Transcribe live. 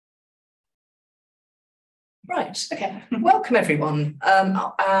Right, okay. Welcome everyone,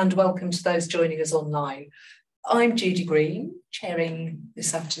 and welcome to those joining us online. I'm Judy Green, chairing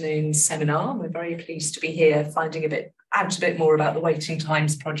this afternoon's seminar. We're very pleased to be here, finding out a bit more about the Waiting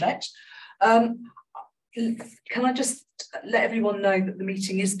Times project. Can I just let everyone know that the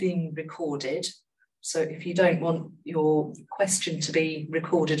meeting is being recorded? So if you don't want your question to be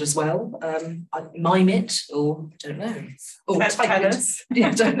recorded as well, mime it, or I don't know, or type it.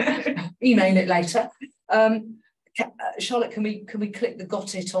 Yeah, don't know. Email it later. Charlotte, can we click the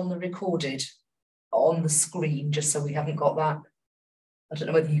got it on the recorded on the screen, just so we haven't got that? I don't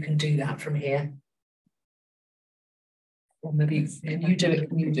know whether you can do that from here. Or maybe can you do it?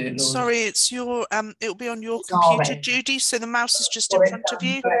 Can you do it, Laura? Sorry, it's your it'll be on your computer, Judy. So the mouse is just in front of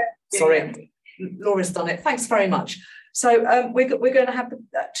you. Sorry, Laura's done it. Thanks very much. So we're going to have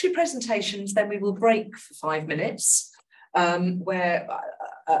two presentations. Then we will break for 5 minutes. Where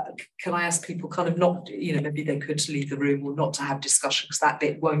can I ask people kind of not, maybe they could leave the room or not to have discussion, because that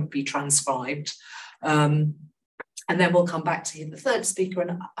bit won't be transcribed. And then we'll come back to hear the third speaker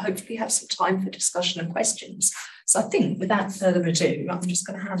and hopefully have some time for discussion and questions. So I think without further ado, I'm just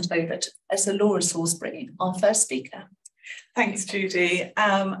going to hand over to Professor Laura Salisbury, our first speaker. Thanks, Judy.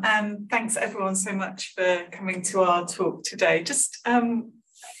 And thanks everyone so much for coming to our talk today. Just, can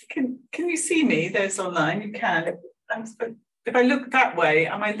you see me, those online? You can. If I look that way,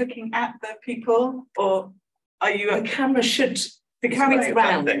 am I looking at the people, or are you? The camera should. The camera's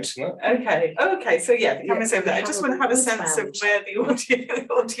round. Okay. So yeah, the camera's over there. I just want to have a sense of where the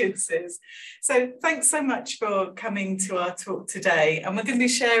audience is. So thanks so much for coming to our talk today. And we're going to be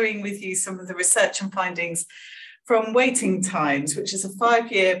sharing with you some of the research and findings from Waiting Times, which is a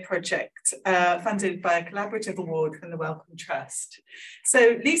 5-year project funded by a collaborative award from the Wellcome Trust.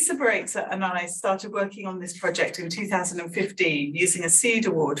 So Lisa Baretza and I started working on this project in 2015 using a seed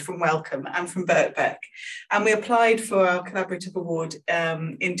award from Wellcome and from Birkbeck. And we applied for our collaborative award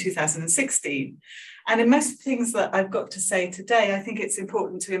in 2016. And in most of the things that I've got to say today, I think it's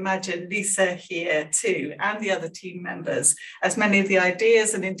important to imagine Lisa here too, and the other team members, as many of the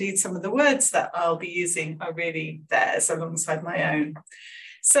ideas and indeed some of the words that I'll be using are really theirs alongside my own.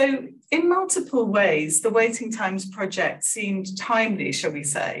 So in multiple ways, the Waiting Times project seemed timely, shall we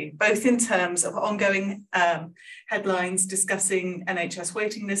say, both in terms of ongoing headlines discussing NHS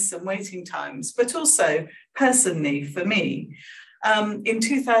waiting lists and waiting times, but also personally for me. In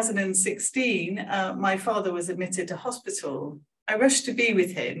 2016, my father was admitted to hospital. I rushed to be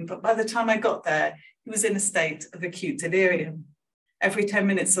with him, but by the time I got there, he was in a state of acute delirium. Every 10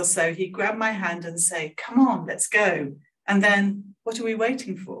 minutes or so, he'd grab my hand and say, "Come on, let's go." And then, "What are we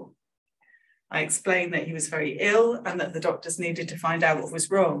waiting for?" I explained that he was very ill and that the doctors needed to find out what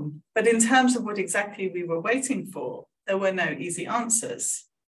was wrong. But in terms of what exactly we were waiting for, there were no easy answers.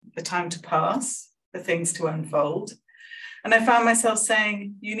 The time to pass, the things to unfold. And I found myself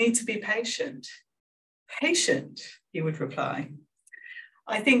saying, "You need to be patient." "Patient," he would reply.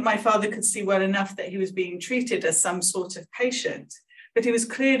 I think my father could see well enough that he was being treated as some sort of patient, but he was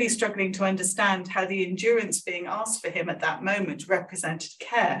clearly struggling to understand how the endurance being asked for him at that moment represented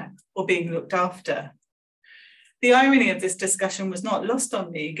care or being looked after. The irony of this discussion was not lost on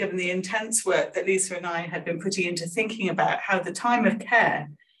me, given the intense work that Lisa and I had been putting into thinking about how the time of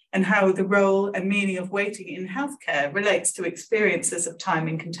care and how the role and meaning of waiting in healthcare relates to experiences of time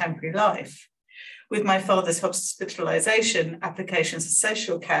in contemporary life. With my father's hospitalisation, applications of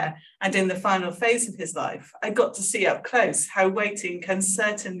social care, and in the final phase of his life, I got to see up close how waiting can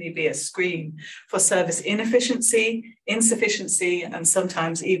certainly be a screen for service inefficiency, insufficiency, and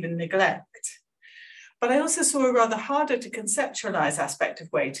sometimes even neglect. But I also saw a rather harder to conceptualise aspect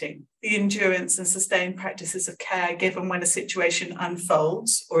of waiting, the endurance and sustained practices of care given when a situation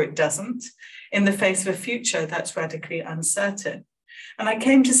unfolds, or it doesn't, in the face of a future that's radically uncertain. And I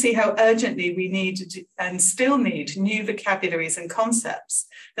came to see how urgently we need and still need new vocabularies and concepts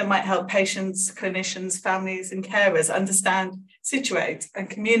that might help patients, clinicians, families, and carers understand, situate, and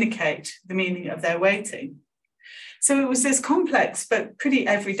communicate the meaning of their waiting. So it was this complex but pretty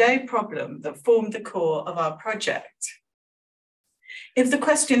everyday problem that formed the core of our project. If the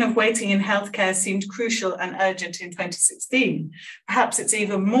question of waiting in healthcare seemed crucial and urgent in 2016, perhaps it's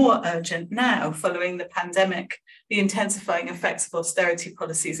even more urgent now following the pandemic, the intensifying effects of austerity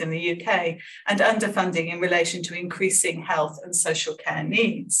policies in the UK, and underfunding in relation to increasing health and social care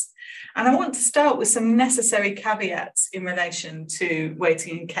needs. And I want to start with some necessary caveats in relation to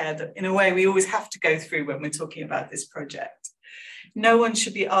waiting in care that, in a way, we always have to go through when we're talking about this project. No one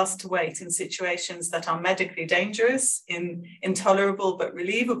should be asked to wait in situations that are medically dangerous, in intolerable but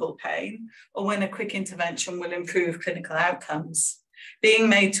relievable pain, or when a quick intervention will improve clinical outcomes. Being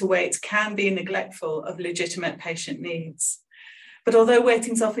made to wait can be neglectful of legitimate patient needs. But although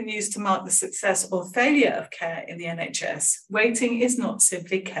waiting is often used to mark the success or failure of care in the NHS, waiting is not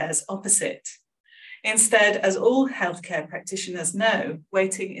simply care's opposite. Instead, as all healthcare practitioners know,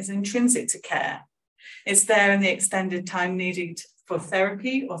 waiting is intrinsic to care. It's there in the extended time needed for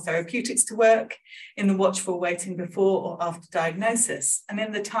therapy or therapeutics to work, in the watchful waiting before or after diagnosis, and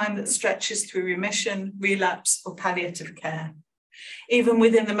in the time that stretches through remission, relapse, or palliative care. Even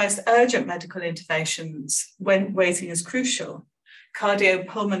within the most urgent medical interventions, when waiting is crucial,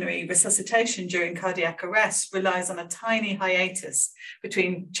 cardiopulmonary resuscitation during cardiac arrest relies on a tiny hiatus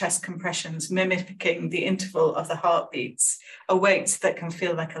between chest compressions, mimicking the interval of the heartbeats, a wait that can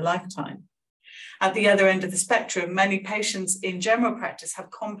feel like a lifetime. At the other end of the spectrum, many patients in general practice have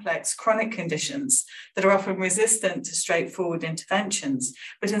complex chronic conditions that are often resistant to straightforward interventions,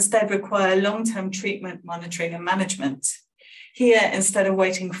 but instead require long-term treatment, monitoring, and management. Here, instead of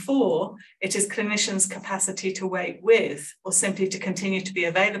waiting for, it is clinicians' capacity to wait with, or simply to continue to be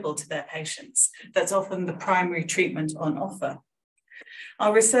available to their patients, that's often the primary treatment on offer.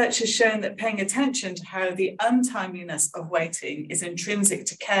 Our research has shown that paying attention to how the untimeliness of waiting is intrinsic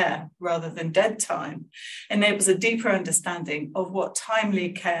to care rather than dead time enables a deeper understanding of what timely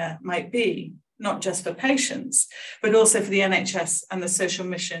care might be, not just for patients, but also for the NHS and the social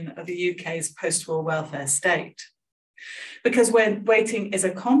mission of the UK's post-war welfare state. Because when waiting is a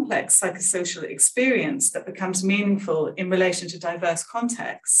complex psychosocial experience that becomes meaningful in relation to diverse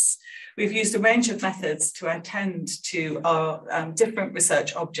contexts, we've used a range of methods to attend to our different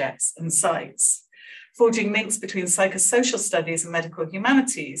research objects and sites. Forging links between psychosocial studies and medical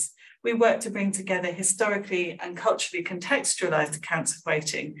humanities, we work to bring together historically and culturally contextualized accounts of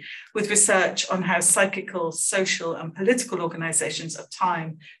waiting with research on how psychical, social, and political organizations of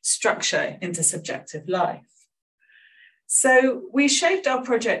time structure intersubjective life. So we shaped our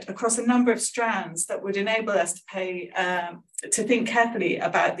project across a number of strands that would enable us to think carefully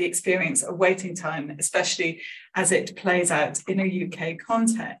about the experience of waiting time, especially as it plays out in a UK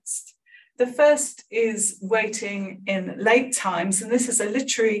context. The first is waiting in late times, and this is a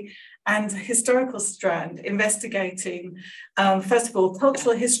literary and historical strand investigating, first of all,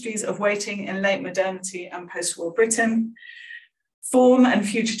 cultural histories of waiting in late modernity and post-war Britain, form and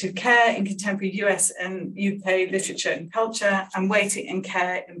fugitive care in contemporary US and UK literature and culture, and waiting and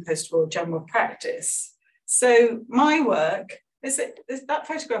care in post-war general practice. So my work, that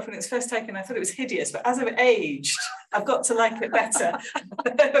photograph when it was first taken, I thought it was hideous, but as I've aged, I've got to like it better.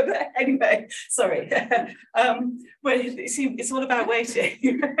 Anyway, sorry. Well, it's all about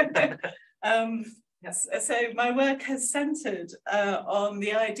waiting. Yes. So my work has centred on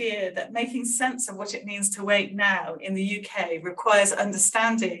the idea that making sense of what it means to wait now in the UK requires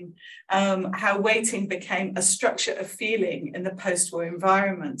understanding how waiting became a structure of feeling in the post-war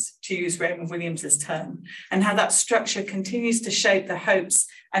environment, to use Raymond Williams's term, and how that structure continues to shape the hopes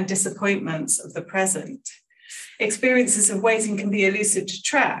and disappointments of the present. Experiences of waiting can be elusive to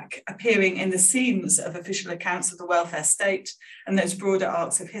track, appearing in the seams of official accounts of the welfare state and those broader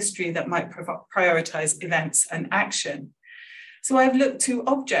arcs of history that might prioritise events and action. So I've looked to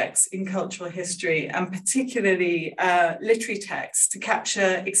objects in cultural history and particularly literary texts to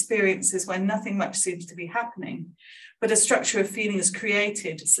capture experiences where nothing much seems to be happening, but a structure of feeling is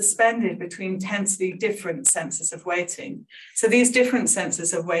created, suspended between tensely different senses of waiting. So these different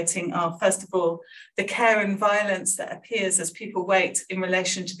senses of waiting are, first of all, the care and violence that appears as people wait in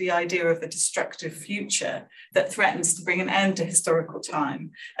relation to the idea of a destructive future that threatens to bring an end to historical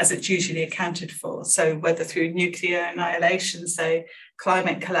time, as it's usually accounted for. So whether through nuclear annihilation, say,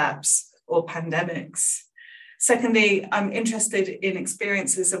 climate collapse, or pandemics. Secondly, I'm interested in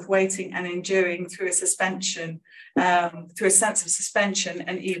experiences of waiting and enduring through a suspension, through a sense of suspension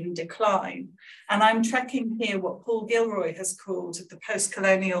and even decline. And I'm tracking here what Paul Gilroy has called the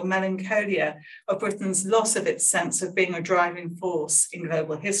post-colonial melancholia of Britain's loss of its sense of being a driving force in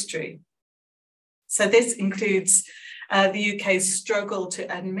global history. So this includes the UK's struggle to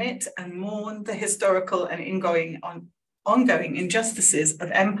admit and mourn the historical and ongoing injustices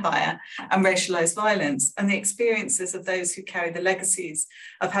of empire and racialized violence, and the experiences of those who carry the legacies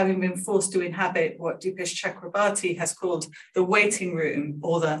of having been forced to inhabit what Dipesh Chakrabarti has called the waiting room,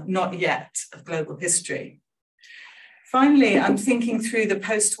 or the not yet of global history. Finally, I'm thinking through the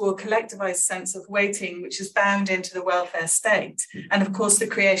post-war collectivized sense of waiting, which is bound into the welfare state, and of course the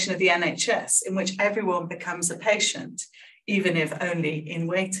creation of the NHS, in which everyone becomes a patient, even if only in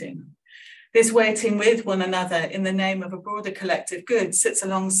waiting. This waiting with one another in the name of a broader collective good sits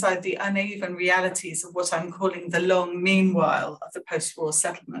alongside the uneven realities of what I'm calling the long meanwhile of the post-war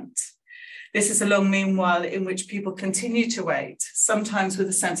settlement. This is a long meanwhile in which people continue to wait, sometimes with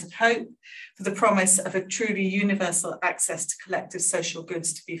a sense of hope for the promise of a truly universal access to collective social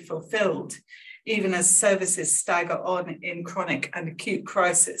goods to be fulfilled, even as services stagger on in chronic and acute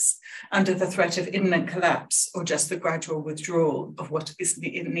crisis under the threat of imminent collapse or just the gradual withdrawal of what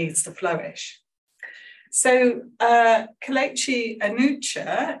it needs to flourish. So Kelechi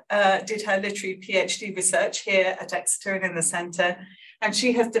Anucha did her literary PhD research here at Exeter and in the centre, and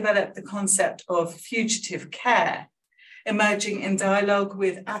she has developed the concept of fugitive care, emerging in dialogue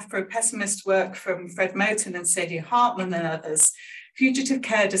with Afro-pessimist work from Fred Moten and Sadie Hartman and others. Fugitive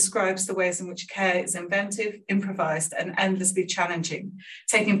care describes the ways in which care is inventive, improvised, and endlessly challenging,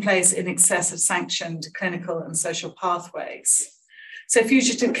 taking place in excess of sanctioned clinical and social pathways. So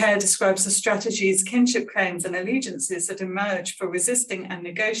fugitive care describes the strategies, kinship claims, and allegiances that emerge for resisting and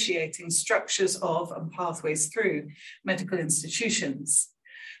negotiating structures of and pathways through medical institutions.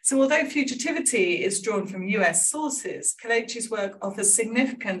 So although fugitivity is drawn from US sources, Kelechi's work offers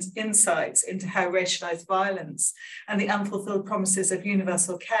significant insights into how racialized violence and the unfulfilled promises of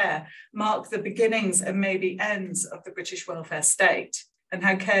universal care mark the beginnings and maybe ends of the British welfare state, and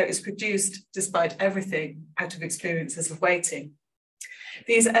how care is produced despite everything out of experiences of waiting.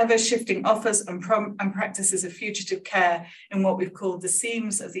 These ever-shifting offers and practices of fugitive care in what we've called the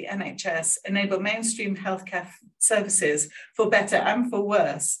seams of the NHS enable mainstream healthcare services, for better and for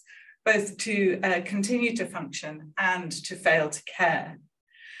worse, both to continue to function and to fail to care.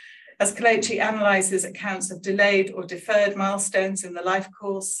 As Kelechi analyses accounts of delayed or deferred milestones in the life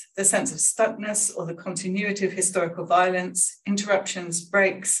course, the sense of stuckness or the continuity of historical violence, interruptions,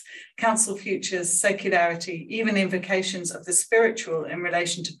 breaks, counsel futures, circularity, even invocations of the spiritual in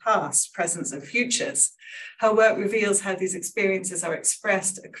relation to past, presents, and futures, her work reveals how these experiences are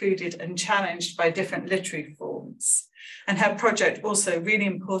expressed, occluded, and challenged by different literary forms. And her project also, really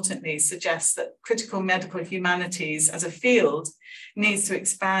importantly, suggests that critical medical humanities as a field needs to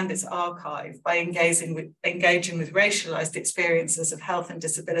expand its archive by engaging with racialized experiences of health and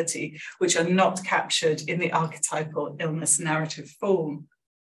disability, which are not captured in the archetypal illness narrative form.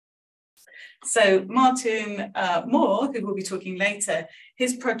 So Martin Moore, who will be talking later,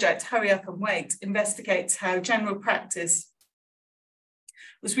 his project, Hurry Up and Wait, investigates how general practice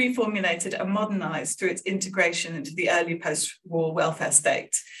was reformulated and modernised through its integration into the early post-war welfare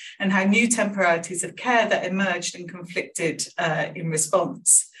state, and how new temporalities of care that emerged and conflicted in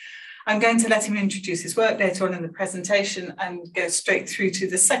response. I'm going to let him introduce his work later on in the presentation and go straight through to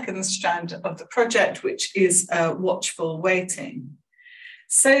the second strand of the project, which is watchful waiting.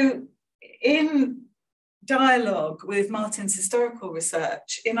 So in dialogue with Martin's historical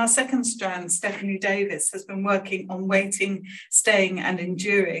research, in our second strand, Stephanie Davis has been working on waiting, staying, and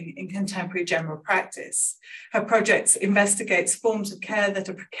enduring in contemporary general practice. Her project investigates forms of care that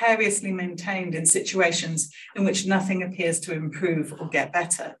are precariously maintained in situations in which nothing appears to improve or get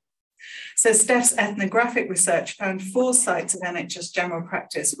better. So Steph's ethnographic research found 4 sites of NHS general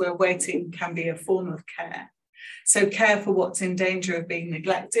practice where waiting can be a form of care. So care for what's in danger of being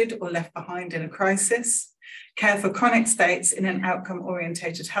neglected or left behind in a crisis, care for chronic states in an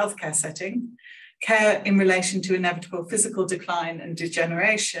outcome-orientated healthcare setting, care in relation to inevitable physical decline and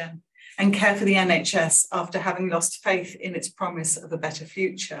degeneration, and care for the NHS after having lost faith in its promise of a better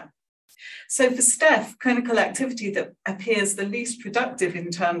future. So for Steph, clinical activity that appears the least productive in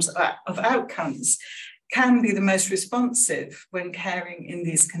terms of outcomes can be the most responsive when caring in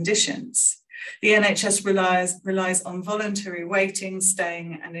these conditions. The NHS relies on voluntary waiting,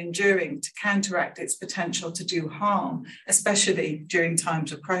 staying, and enduring to counteract its potential to do harm, especially during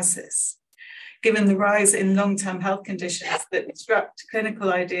times of crisis. Given the rise in long-term health conditions that disrupt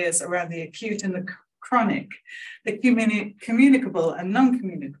clinical ideas around the acute and the chronic, the communicable and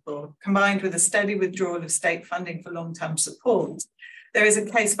non-communicable, combined with a steady withdrawal of state funding for long-term support, there is a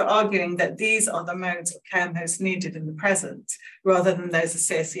case for arguing that these are the modes of care most needed in the present, rather than those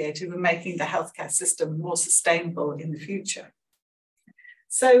associated with making the healthcare system more sustainable in the future.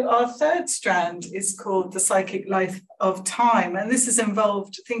 So our third strand is called the psychic life of time, and this has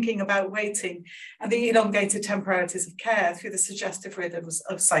involved thinking about waiting and the elongated temporalities of care through the suggestive rhythms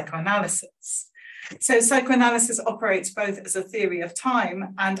of psychoanalysis. So psychoanalysis operates both as a theory of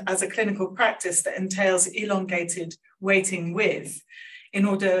time and as a clinical practice that entails elongated waiting with, in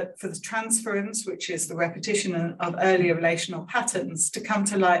order for the transference, which is the repetition of earlier relational patterns, to come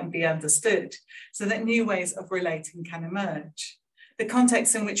to light and be understood, so that new ways of relating can emerge. The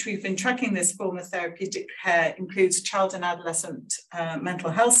context in which we've been tracking this form of therapeutic care includes child and adolescent mental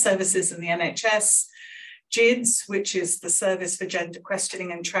health services in the NHS, GIDS, which is the Service for Gender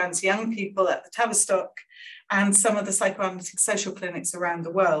Questioning and Trans Young People at the Tavistock, and some of the psychoanalytic social clinics around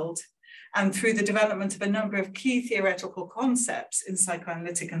the world, and through the development of a number of key theoretical concepts in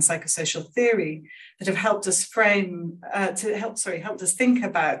psychoanalytic and psychosocial theory that have helped us helped us think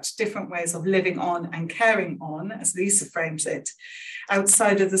about different ways of living on and caring on, as Lisa frames it,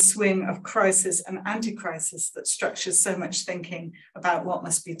 outside of the swing of crisis and anti-crisis that structures so much thinking about what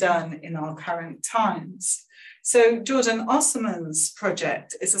must be done in our current times. So Jordan Osserman's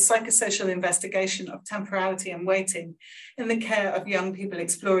project is a psychosocial investigation of temporality and waiting in the care of young people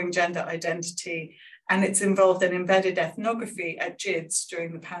exploring gender identity, and it's involved in embedded ethnography at GIDS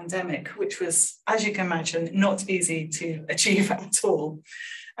during the pandemic, which was, as you can imagine, not easy to achieve at all.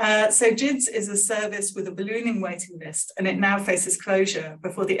 So GIDS is a service with a ballooning waiting list, and it now faces closure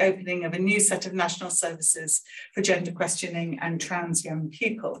before the opening of a new set of national services for gender questioning and trans young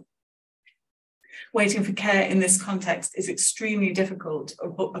people. Waiting for care in this context is extremely difficult,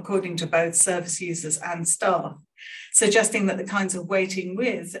 according to both service users and staff, suggesting that the kinds of waiting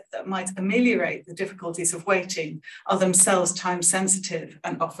with that might ameliorate the difficulties of waiting are themselves time sensitive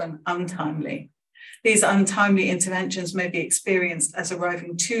and often untimely. These untimely interventions may be experienced as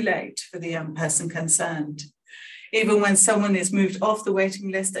arriving too late for the young person concerned. Even when someone is moved off the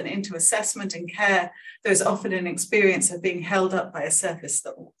waiting list and into assessment and care, there is often an experience of being held up by a service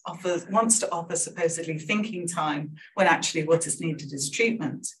that wants to offer supposedly thinking time when actually what is needed is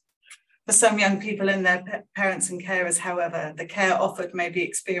treatment. For some young people and their parents and carers, however, the care offered may be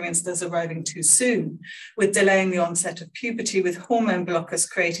experienced as arriving too soon, with delaying the onset of puberty, with hormone blockers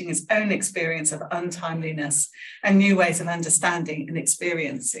creating its own experience of untimeliness and new ways of understanding and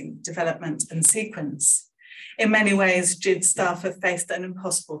experiencing development and sequence. In many ways, GIDS staff have faced an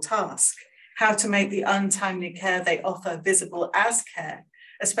impossible task: how to make the untimely care they offer visible as care,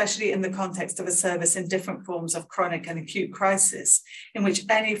 especially in the context of a service in different forms of chronic and acute crisis, in which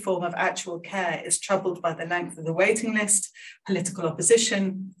any form of actual care is troubled by the length of the waiting list, political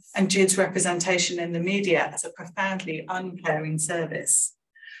opposition, and GIDS representation in the media as a profoundly uncaring service.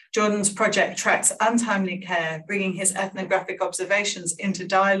 Jordan's project tracks untimely care, bringing his ethnographic observations into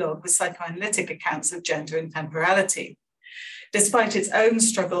dialogue with psychoanalytic accounts of gender and temporality. Despite its own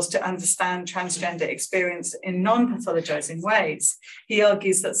struggles to understand transgender experience in non-pathologizing ways, he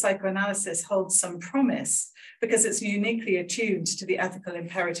argues that psychoanalysis holds some promise because it's uniquely attuned to the ethical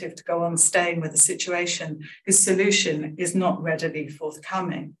imperative to go on staying with a situation whose solution is not readily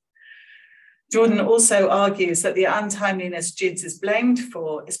forthcoming. Jordan also argues that the untimeliness GIDS is blamed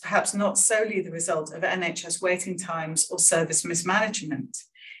for is perhaps not solely the result of NHS waiting times or service mismanagement.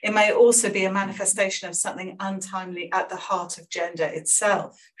 It may also be a manifestation of something untimely at the heart of gender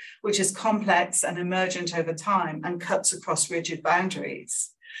itself, which is complex and emergent over time and cuts across rigid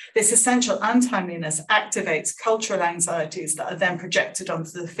boundaries. This essential untimeliness activates cultural anxieties that are then projected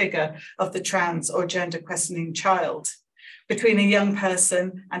onto the figure of the trans or gender questioning child. Between a young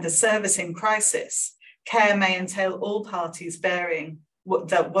person and a service in crisis, care may entail all parties bearing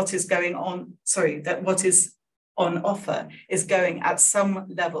that what is on offer is going at some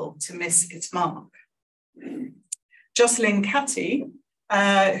level to miss its mark. Jocelyn Catty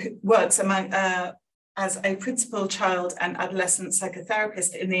works as a principal child and adolescent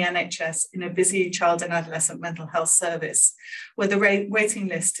psychotherapist in the NHS in a busy child and adolescent mental health service, where the waiting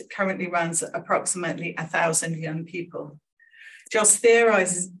list currently runs at approximately 1,000 young people. Joss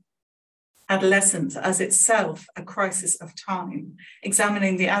theorises adolescence as itself a crisis of time,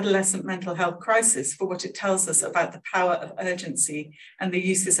 examining the adolescent mental health crisis for what it tells us about the power of urgency and the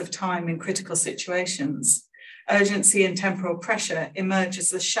uses of time in critical situations. Urgency and temporal pressure emerge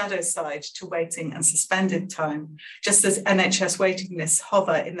as the shadow side to waiting and suspended time, just as NHS waiting lists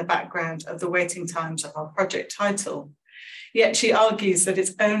hover in the background of the waiting times of our project title. Yet she argues that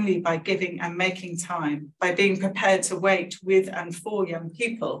it's only by giving and making time, by being prepared to wait with and for young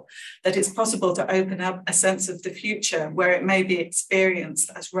people, that it's possible to open up a sense of the future where it may be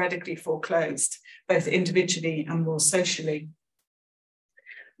experienced as radically foreclosed, both individually and more socially.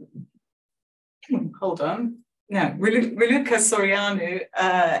 Hold on. No, Raluca Sorianu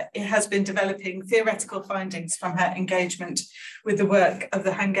has been developing theoretical findings from her engagement with the work of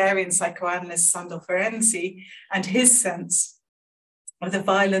the Hungarian psychoanalyst Sándor Ferenczi and his sense of the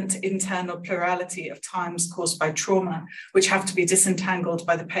violent internal plurality of times caused by trauma, which have to be disentangled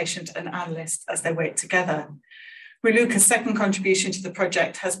by the patient and analyst as they wait together. Raluca's second contribution to the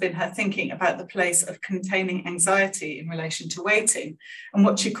project has been her thinking about the place of containing anxiety in relation to waiting and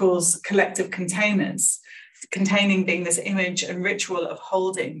what she calls collective containers, containing being this image and ritual of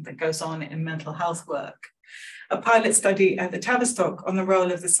holding that goes on in mental health work. A pilot study at the Tavistock on the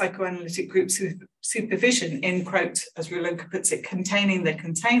role of the psychoanalytic group's supervision in, quote, as Raluca puts it, containing the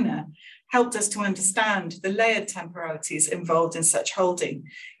container, helped us to understand the layered temporalities involved in such holding,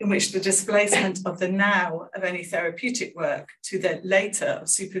 in which the displacement of the now of any therapeutic work to the later of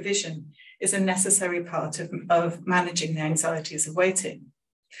supervision is a necessary part of managing the anxieties of waiting.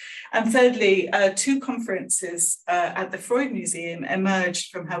 And thirdly, 2 conferences at the Freud Museum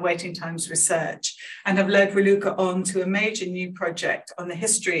emerged from her waiting times research and have led Raluca on to a major new project on the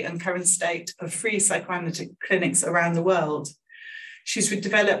history and current state of free psychoanalytic clinics around the world. She's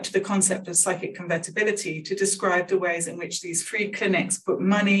developed the concept of psychic convertibility to describe the ways in which these free clinics put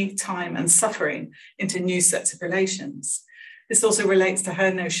money, time, and suffering into new sets of relations. This also relates to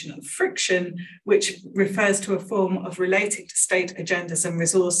her notion of friction, which refers to a form of relating to state agendas and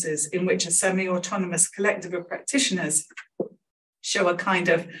resources in which a semi-autonomous collective of practitioners show a kind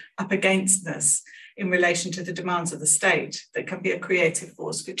of up againstness in relation to the demands of the state that can be a creative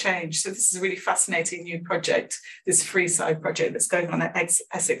force for change. So this is a really fascinating new project, this free side project that's going on at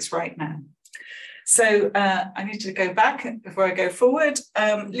Essex right now. So I need to go back before I go forward.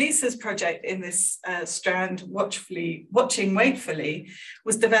 Lisa's project in this strand, Watching Wakefully,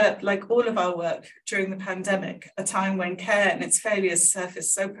 was developed like all of our work during the pandemic, a time when care and its failures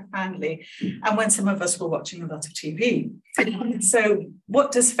surfaced so profoundly, and when some of us were watching a lot of TV. So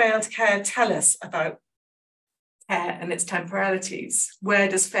what does failed care tell us about care and its temporalities? Where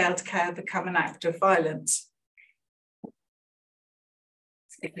does failed care become an act of violence?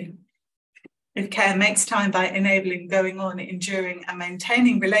 If care makes time by enabling going on, enduring and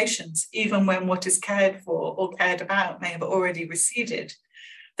maintaining relations, even when what is cared for or cared about may have already receded,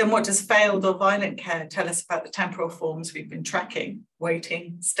 then what does failed or violent care tell us about the temporal forms we've been tracking?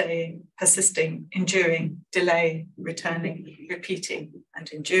 Waiting, staying, persisting, enduring, delaying, returning, repeating and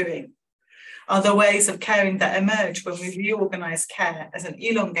enduring. Are there ways of caring that emerge when we reorganize care as an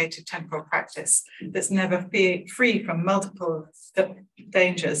elongated temporal practice that's never free from multiple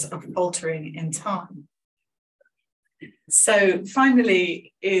dangers of faltering in time? So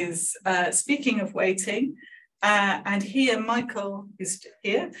finally is, speaking of waiting, and here Michael, who's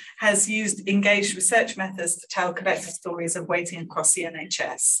here, has used engaged research methods to tell collective stories of waiting across the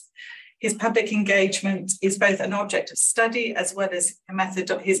NHS. His public engagement is both an object of study as well as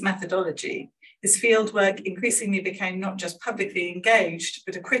his methodology. His fieldwork increasingly became not just publicly engaged,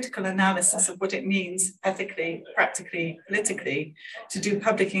 but a critical analysis of what it means ethically, practically, politically, to do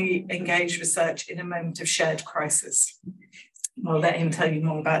publicly engaged research in a moment of shared crisis. I'll let him tell you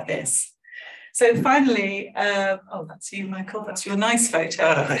more about this. So finally, oh, that's you, Michael, that's your nice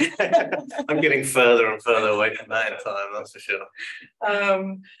photo. I'm getting further and further away from that in time, that's for sure.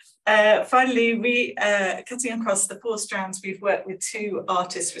 Finally, cutting across the 4 strands, we've worked with 2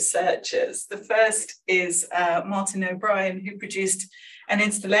 artist researchers. The first is Martin O'Brien, who produced an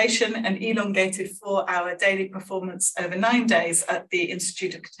installation, an elongated 4-hour daily performance over 9 days at the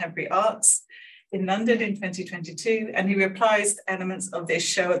Institute of Contemporary Arts in London in 2022, and he reprised elements of this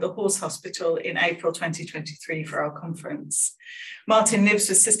show at the Horse Hospital in April 2023 for our conference. Martin lives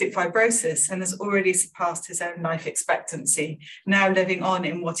with cystic fibrosis and has already surpassed his own life expectancy, now living on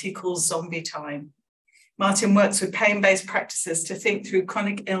in what he calls zombie time. Martin works with pain-based practices to think through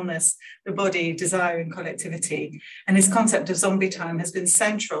chronic illness, the body, desire, and collectivity. And his concept of zombie time has been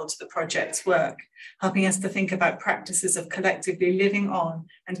central to the project's work, helping us to think about practices of collectively living on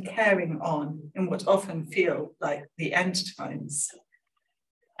and caring on in what often feel like the end times.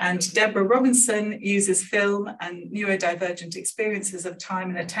 And Deborah Robinson uses film and neurodivergent experiences of time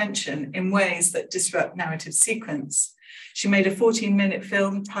and attention in ways that disrupt narrative sequence. She made a 14-minute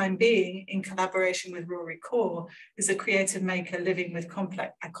film, Time Being, in collaboration with Rory Kaur, who's a creative maker living with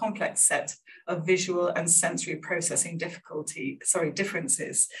a complex set of visual and sensory processing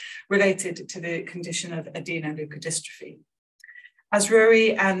differences related to the condition of adenoleukodystrophy. As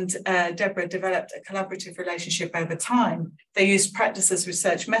Rory and Deborah developed a collaborative relationship over time, they used practice as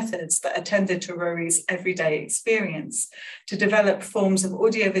research methods that attended to Rory's everyday experience to develop forms of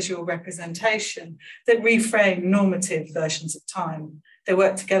audiovisual representation that reframe normative versions of time. They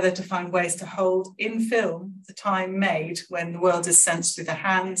worked together to find ways to hold in film the time made when the world is sensed through the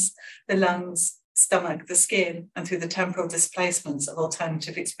hands, the lungs, stomach, the skin, and through the temporal displacements of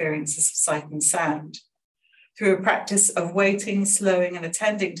alternative experiences of sight and sound. Through a practice of waiting, slowing, and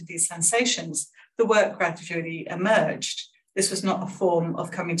attending to these sensations, the work gradually emerged. This was not a form of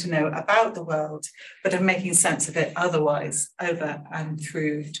coming to know about the world, but of making sense of it otherwise, over and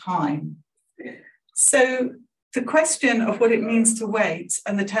through time. So The question of what it means to wait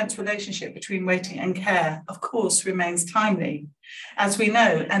and the tense relationship between waiting and care, of course, remains timely. As we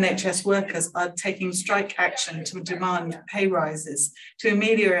know, NHS workers are taking strike action to demand pay rises to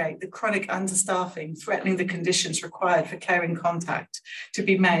ameliorate the chronic understaffing threatening the conditions required for caring contact to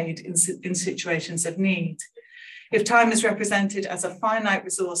be made in situations of need. If time is represented as a finite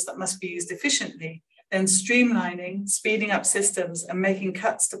resource that must be used efficiently, then streamlining, speeding up systems and making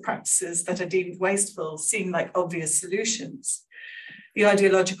cuts to practices that are deemed wasteful seem like obvious solutions. The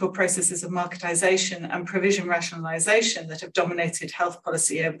ideological processes of marketisation and provision rationalisation that have dominated health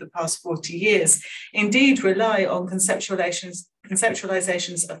policy over the past 40 years indeed rely on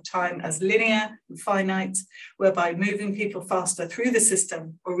conceptualizations of time as linear and finite, whereby moving people faster through the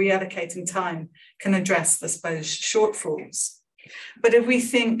system or reallocating time can address the supposed shortfalls. But if we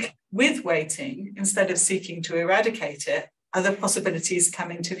think with waiting, instead of seeking to eradicate it, other possibilities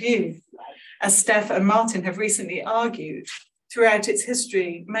come into view. As Steph and Martin have recently argued, throughout its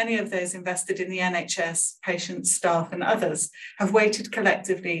history, many of those invested in the NHS, patients, staff, and others have waited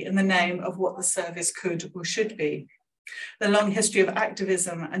collectively in the name of what the service could or should be. The long history of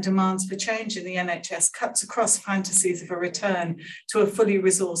activism and demands for change in the NHS cuts across fantasies of a return to a fully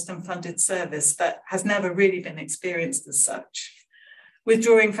resourced and funded service that has never really been experienced as such.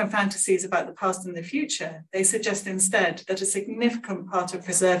 Withdrawing from fantasies about the past and the future, they suggest instead that a significant part of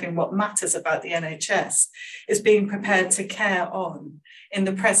preserving what matters about the NHS is being prepared to care on in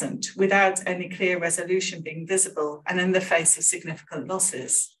the present without any clear resolution being visible and in the face of significant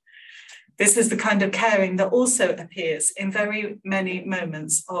losses. This is the kind of caring that also appears in very many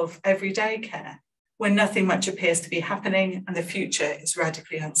moments of everyday care, when nothing much appears to be happening and the future is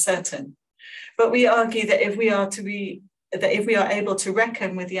radically uncertain. But we argue that if we are able to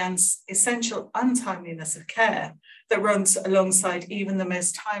reckon with the essential untimeliness of care that runs alongside even the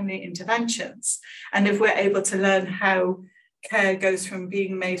most timely interventions, and if we're able to learn how care goes from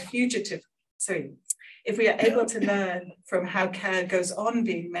being made fugitive, if we are able to learn from how care goes on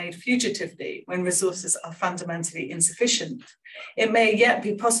being made fugitively when resources are fundamentally insufficient, it may yet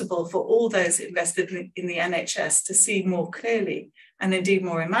be possible for all those invested in the NHS to see more clearly and indeed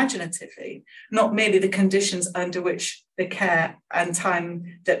more imaginatively, not merely the conditions under which the care and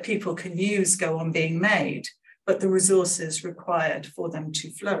time that people can use go on being made, but the resources required for them to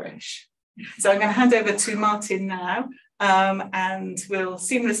flourish. So I'm going to hand over to Martin now, and we'll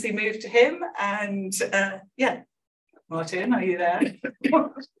seamlessly move to him. And yeah, Martin, are you there?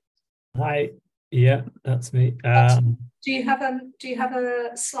 Hi, yeah, that's me. Do you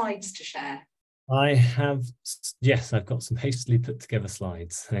have slides to share? I have, yes, I've got some hastily put together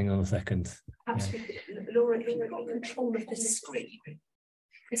slides. Hang on a second. Absolutely. Laura, you're in control of this screen.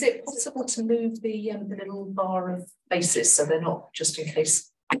 Is it possible to move the little bar of faces so they're not, just in case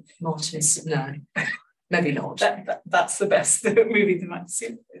Martin's, no, maybe not. That's the best movie they might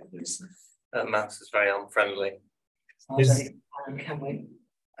see. That mouse is very unfriendly. Can we?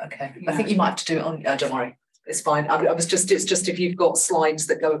 Okay, I think you might have to do it on, don't worry. It's fine. It's just if you've got slides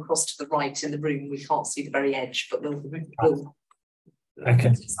that go across to the right in the room, we can't see the very edge, but we'll okay.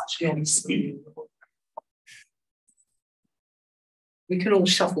 It's actually on the screen. We can all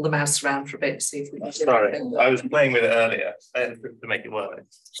shuffle the mouse around for a bit to see if we can. Sorry, I was playing with it earlier to make it work,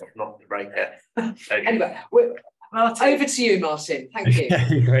 not to break it. Okay. Anyway, over to you, Martin. Thank you.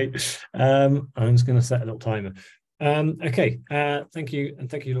 Okay, great. I'm just going to set a little timer. Okay, thank you, and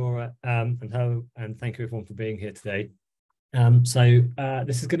thank you, Laura, and thank you everyone for being here today.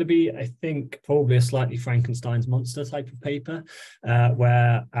 This is going to be, I think, probably a slightly Frankenstein's monster type of paper,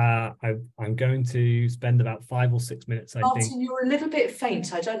 where I'm going to spend about 5 or 6 minutes, I Martin, think. you're a little bit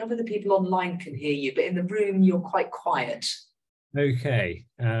faint. I don't know whether people online can hear you, but in the room you're quite quiet. Okay,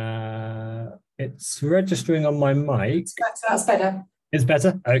 it's registering on my mic. That's better. It's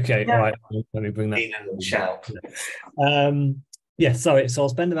better? Okay, yeah. All right, let me bring that. Shout. Yeah, sorry. So I'll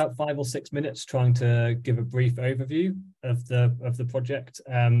spend about 5 or 6 minutes trying to give a brief overview of the project,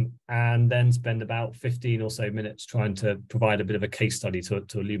 and then spend about 15 or so minutes trying to provide a bit of a case study to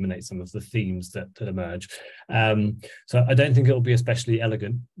illuminate some of the themes that emerge. So I don't think it'll be especially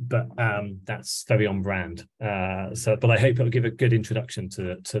elegant, but that's very on brand. But I hope it'll give a good introduction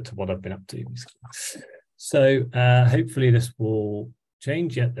to what I've been up to. So hopefully this will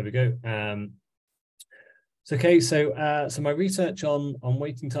change. Yeah, there we go. So my research on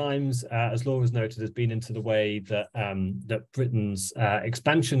waiting times, as Laura's noted, has been into the way that that Britain's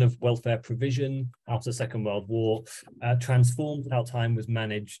expansion of welfare provision after the Second World War transformed how time was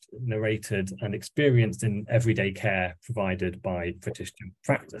managed, narrated, and experienced in everyday care provided by British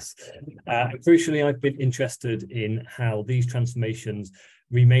practice. Crucially, I've been interested in how these transformations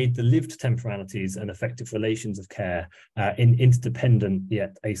remade the lived temporalities and effective relations of care in interdependent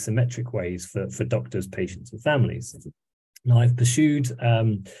yet asymmetric ways for doctors, patients, and families. Now, I've pursued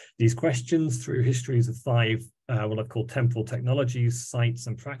these questions through histories of 5 what I've called temporal technologies, sites,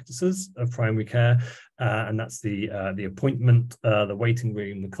 and practices of primary care, and that's the appointment, the waiting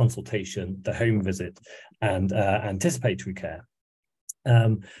room, the consultation, the home visit, and anticipatory care.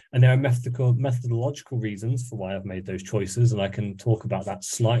 And there are methodological reasons for why I've made those choices, and I can talk about that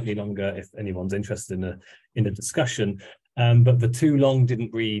slightly longer if anyone's interested in a discussion. But the too long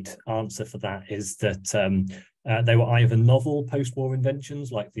didn't read answer for that is that they were either novel post-war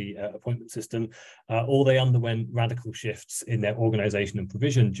inventions like the appointment system, or they underwent radical shifts in their organisation and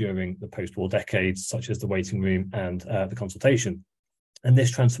provision during the post-war decades, such as the waiting room and the consultation. And this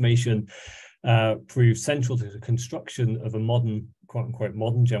transformation proved central to the construction of a modern, quote-unquote,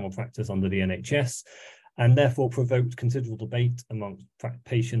 modern general practice under the NHS, and therefore provoked considerable debate amongst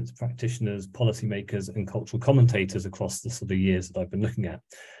patients, practitioners, policymakers, and cultural commentators across the sort of years that I've been looking at.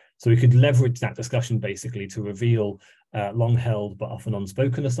 So we could leverage that discussion basically to reveal long-held but often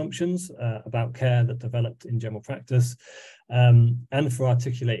unspoken assumptions about care that developed in general practice, and for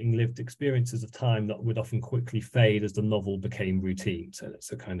articulating lived experiences of time that would often quickly fade as the novel became routine. So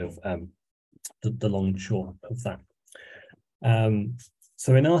that's a kind of the long and short of that.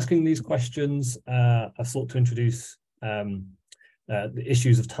 So in asking these questions, I've sought to introduce the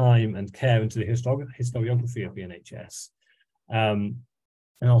issues of time and care into the historiography of the NHS.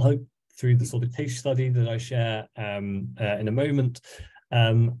 And I'll hope through the sort of case study that I share in a moment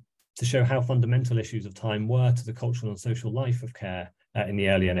to show how fundamental issues of time were to the cultural and social life of care in the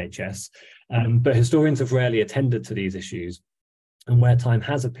early NHS. But historians have rarely attended to these issues. And where time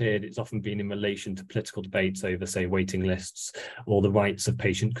has appeared, it's often been in relation to political debates over, say, waiting lists or the rights of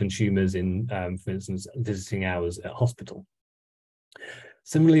patient consumers in, for instance, visiting hours at hospital.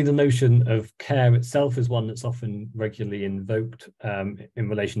 Similarly, the notion of care itself is one that's often regularly invoked in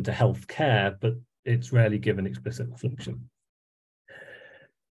relation to health care, but it's rarely given explicit reflection.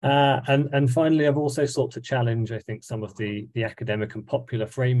 And finally, I've also sought to challenge, I think, some of the academic and popular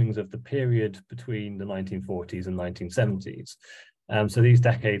framings of the period between the 1940s and 1970s. So these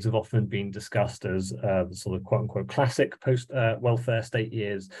decades have often been discussed as the sort of quote-unquote classic post-welfare state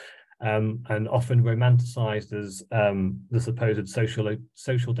years, and often romanticized as the supposed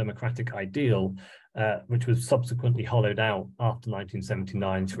social democratic ideal, which was subsequently hollowed out after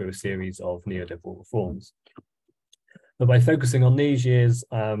 1979 through a series of neoliberal reforms. But by focusing on these years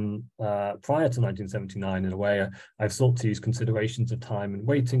prior to 1979, in a way, I've sought to use considerations of time and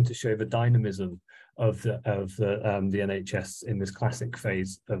waiting to show the dynamism of the NHS in this classic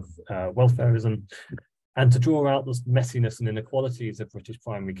phase of welfarism, and to draw out the messiness and inequalities of British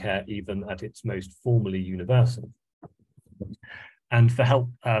primary care, even at its most formally universal. And for help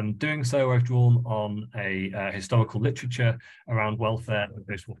doing so, I've drawn on a historical literature around welfare and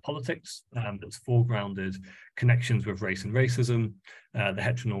post-war politics that's foregrounded connections with race and racism, the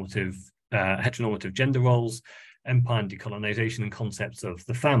heteronormative gender roles, empire and decolonization, and concepts of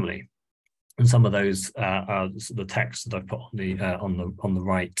the family. And some of those are the texts that I've put on the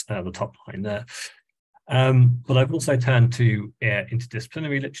right, the top line there. But I've also turned to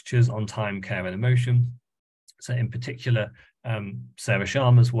interdisciplinary literatures on time, care, and emotion. So in particular, Sarah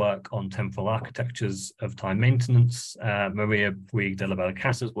Sharma's work on temporal architectures of time maintenance, Maria Puig de la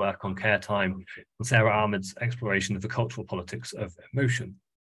Bellacasa's work on care time, and Sarah Ahmed's exploration of the cultural politics of emotion.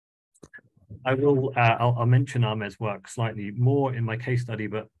 I'll mention Ahmed's work slightly more in my case study,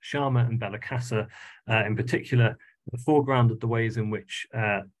 but Sharma and Bellacasa in particular foregrounded the ways in which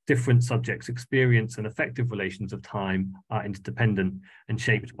different subjects' experience and effective relations of time are interdependent and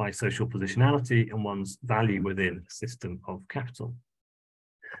shaped by social positionality and one's value within a system of capital.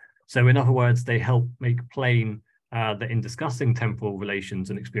 So in other words, they help make plain that in discussing temporal relations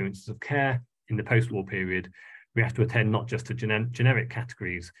and experiences of care in the post-war period, we have to attend not just to generic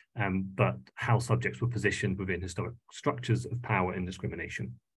categories, but how subjects were positioned within historic structures of power and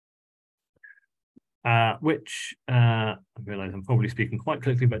discrimination. Which I realise I'm probably speaking quite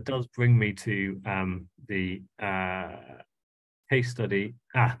quickly, but does bring me to the case study.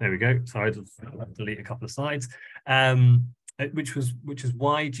 There we go. Sorry, I'll delete a couple of slides. Which is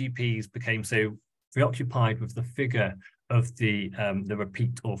why GPs became so preoccupied with the figure of the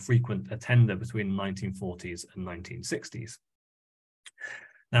repeat or frequent attender between the 1940s and 1960s.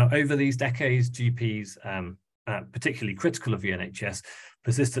 Now, over these decades, GPs, particularly critical of the NHS,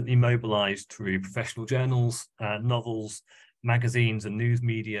 persistently mobilised through professional journals, novels, magazines and news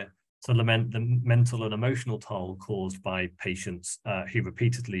media to lament the mental and emotional toll caused by patients who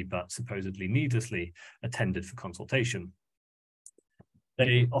repeatedly but supposedly needlessly attended for consultation.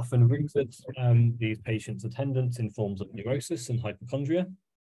 They often rooted these patients' attendance in forms of neurosis and hypochondria,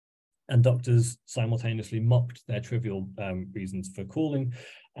 and doctors simultaneously mocked their trivial reasons for calling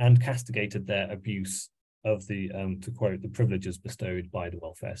and castigated their abuse of the, to quote, the privileges bestowed by the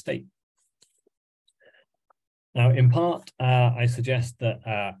welfare state. Now, in part, I suggest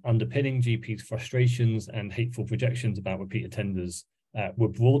that underpinning GPs' frustrations and hateful projections about repeat attenders were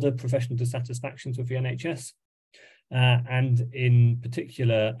broader professional dissatisfactions with the NHS, and in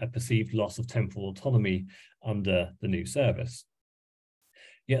particular, a perceived loss of temporal autonomy under the new service.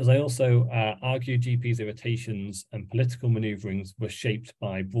 Yet, as I also argue, GPs' irritations and political manoeuvrings were shaped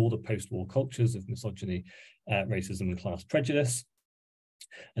by broader post-war cultures of misogyny, racism and class prejudice.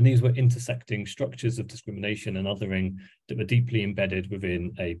 And these were intersecting structures of discrimination and othering that were deeply embedded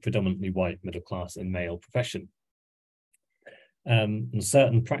within a predominantly white middle class and male profession. And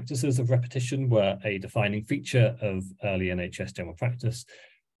certain practices of repetition were a defining feature of early NHS general practice,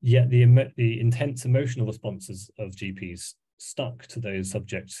 yet the intense emotional responses of GPs stuck to those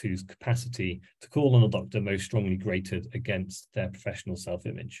subjects whose capacity to call on a doctor most strongly grated against their professional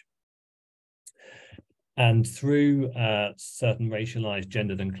self-image. And through certain racialized,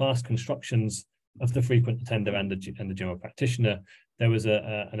 gendered and class constructions of the frequent attender and the general practitioner, there was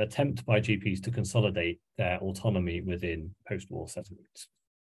an attempt by GPs to consolidate their autonomy within post-war settlements.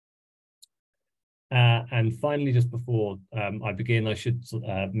 And finally, just before I begin, I should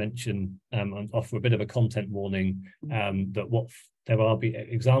mention and offer a bit of a content warning that there are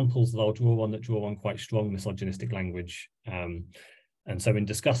examples that I'll draw on quite strong misogynistic language. And so in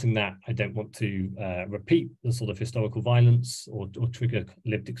discussing that, I don't want to repeat the sort of historical violence or trigger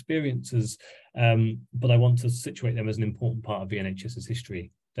lived experiences, but I want to situate them as an important part of the NHS's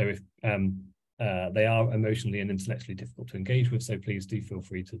history. Though they are emotionally and intellectually difficult to engage with, so please do feel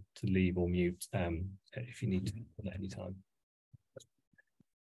free to leave or mute if you need to at any time.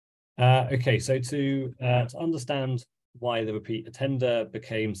 Okay, so to understand why the repeat attender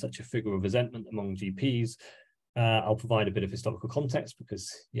became such a figure of resentment among GPs, I'll provide a bit of historical context because,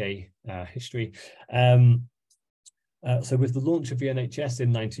 yay, history. So with the launch of the NHS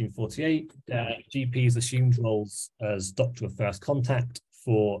in 1948, GPs assumed roles as doctor of first contact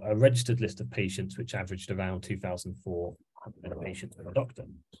for a registered list of patients, which averaged around 2,400 patients per doctor.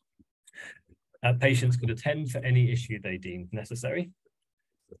 Patients could attend for any issue they deemed necessary.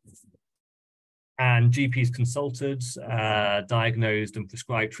 And GPs consulted, diagnosed and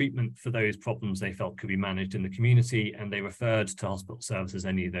prescribed treatment for those problems they felt could be managed in the community, and they referred to hospital services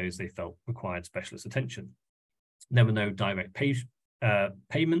any of those they felt required specialist attention. There were no direct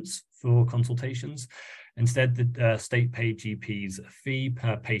payments for consultations. Instead, the state paid GPs a fee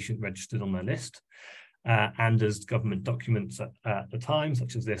per patient registered on their list. And as government documents at the time,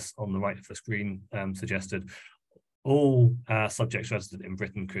 such as this on the right of the screen suggested, all subjects resident in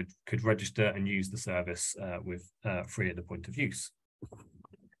Britain could register and use the service with free at the point of use.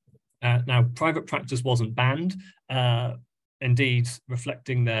 Now, private practice wasn't banned. Indeed,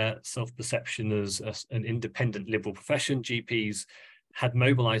 reflecting their self-perception as an independent liberal profession, GPs had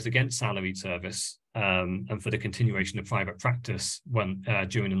mobilised against salaried service and for the continuation of private practice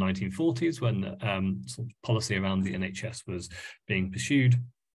during the 1940s, when sort of policy around the NHS was being pursued.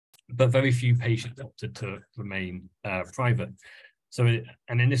 But very few patients opted to remain private. So,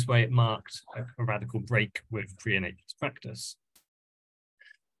 and in this way, it marked a radical break with pre-NHS practice.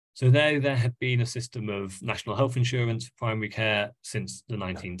 So there had been a system of national health insurance for primary care since the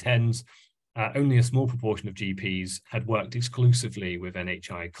 1910s. Only a small proportion of GPs had worked exclusively with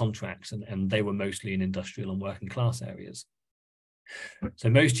NHI contracts, and they were mostly in industrial and working class areas. So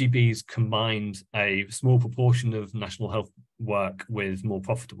most GPs combined a small proportion of national health work with more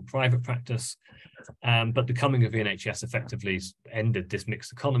profitable private practice, but the coming of the NHS effectively ended this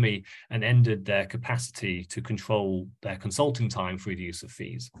mixed economy and ended their capacity to control their consulting time through the use of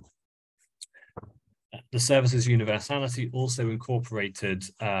fees. The service's universality also incorporated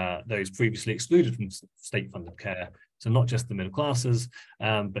those previously excluded from state-funded care, so not just the middle classes,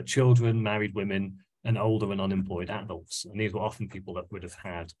 but children, married women, and older and unemployed adults. And these were often people that would have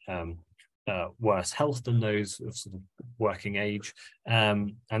had worse health than those of sort of working age,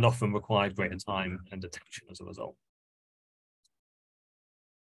 and often required greater time and attention as a result.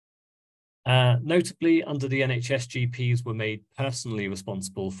 Notably, under the NHS, GPs were made personally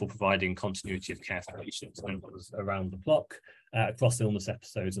responsible for providing continuity of care for patients around the clock, across illness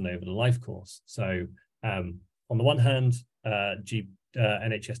episodes and over the life course. So on the one hand,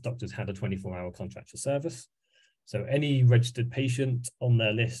 NHS doctors had a 24-hour contract for service. So any registered patient on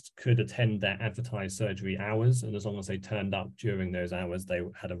their list could attend their advertised surgery hours, and as long as they turned up during those hours, they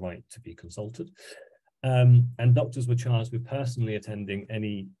had a right to be consulted. And doctors were charged with personally attending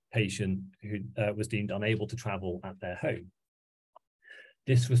any patient who was deemed unable to travel at their home.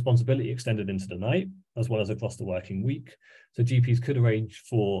 This responsibility extended into the night, as well as across the working week. So GPs could arrange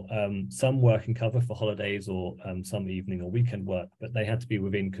for some working cover for holidays or some evening or weekend work, but they had to be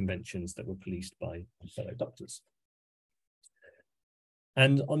within conventions that were policed by fellow doctors.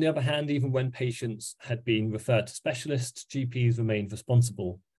 And on the other hand, even when patients had been referred to specialists, GPs remained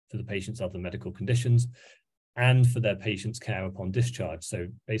responsible for the patient's other medical conditions and for their patient's care upon discharge. So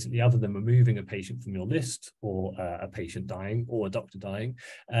basically, other than removing a patient from your list or a patient dying or a doctor dying,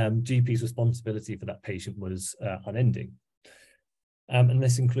 GP's responsibility for that patient was unending. And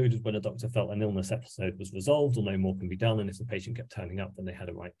this included when a doctor felt an illness episode was resolved or no more can be done, and if the patient kept turning up, then they had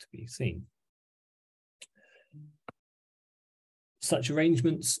a right to be seen. Such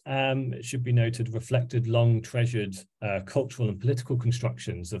arrangements, it should be noted, reflected long treasured cultural and political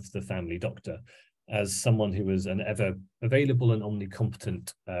constructions of the family doctor as someone who was an ever available and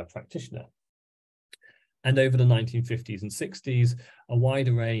omnicompetent practitioner. And over the 1950s and 60s, a wide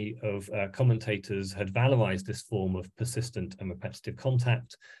array of commentators had valorized this form of persistent and repetitive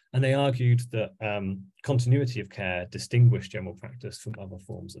contact, and they argued that continuity of care distinguished general practice from other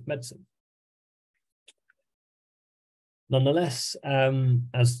forms of medicine. Nonetheless,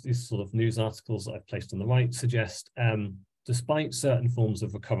 as these sort of news articles that I've placed on the right suggest, despite certain forms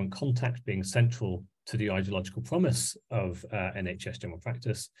of recurrent contact being central to the ideological promise of NHS general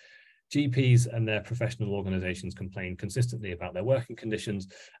practice, GPs and their professional organisations complained consistently about their working conditions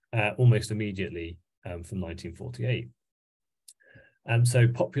almost immediately from 1948. So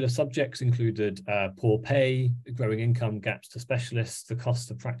popular subjects included poor pay, growing income gaps to specialists, the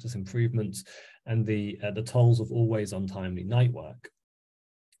cost of practice improvements, and the tolls of always untimely night work.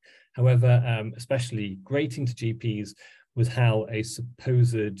 However, especially grating to GPs was how a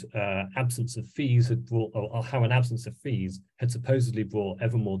supposed absence of fees had brought, or how an absence of fees had supposedly brought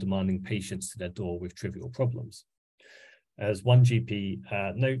ever more demanding patients to their door with trivial problems. As one GP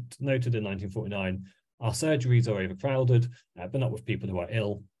noted in 1949, our surgeries are overcrowded, but not with people who are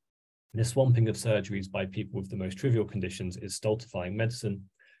ill. The swamping of surgeries by people with the most trivial conditions is stultifying medicine,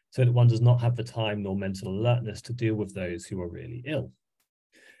 so that one does not have the time nor mental alertness to deal with those who are really ill.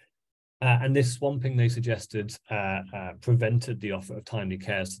 And this swamping, they suggested, prevented the offer of timely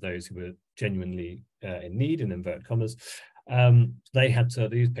cares to those who were genuinely in need, in inverted commas.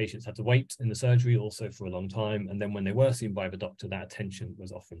 These patients had to wait in the surgery also for a long time, and then when they were seen by the doctor, that attention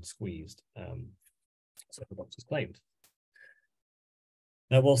was often squeezed. So the doctors claimed.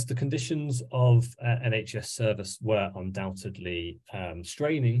 Now, whilst the conditions of NHS service were undoubtedly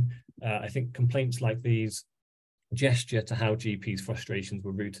straining, I think complaints like these gesture to how GPs' frustrations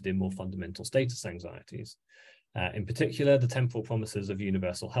were rooted in more fundamental status anxieties. In particular, the temporal promises of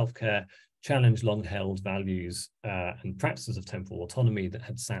universal healthcare challenged long-held values and practices of temporal autonomy that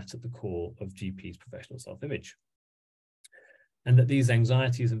had sat at the core of GPs' professional self-image. And that these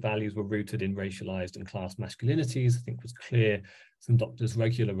anxieties and values were rooted in racialized and class masculinities, I think was clear from doctors'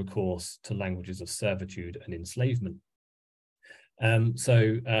 regular recourse to languages of servitude and enslavement.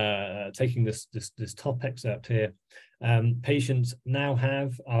 Taking this top excerpt here, patients now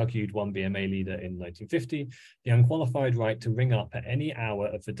have, argued one BMA leader in 1950, the unqualified right to ring up at any hour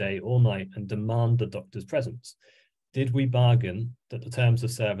of the day or night and demand the doctor's presence. Did we bargain that the terms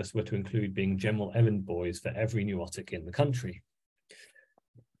of service were to include being general errand boys for every neurotic in the country?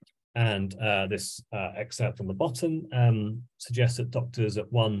 And this excerpt on the bottom suggests that doctors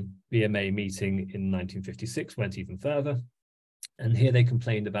at one BMA meeting in 1956 went even further. And here they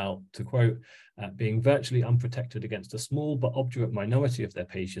complained about, to quote, being virtually unprotected against a small but obdurate minority of their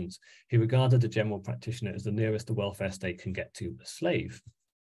patients who regarded the general practitioner as the nearest the welfare state can get to a slave.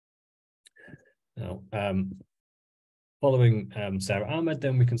 Now, following Sarah Ahmed,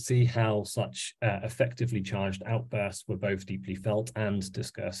 then we can see how such effectively charged outbursts were both deeply felt and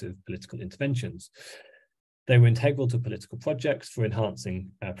discursive political interventions. They were integral to political projects for enhancing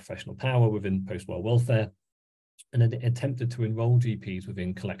professional power within post-war welfare, and it attempted to enroll GPs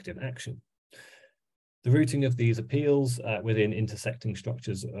within collective action. The rooting of these appeals within intersecting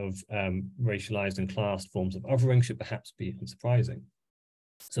structures of racialized and classed forms of othering should perhaps be unsurprising.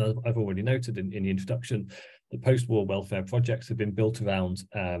 So I've already noted in the introduction, the post-war welfare projects have been built around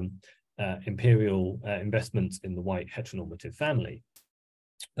imperial investments in the white heteronormative family.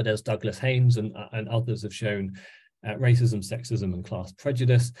 But as Douglas Haynes and others have shown, racism, sexism, and class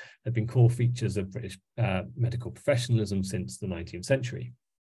prejudice have been core features of British medical professionalism since the 19th century.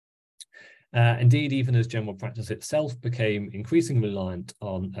 Indeed, even as general practice itself became increasingly reliant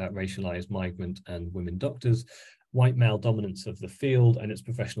on racialized migrant and women doctors, white male dominance of the field and its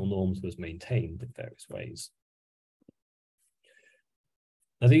professional norms was maintained in various ways.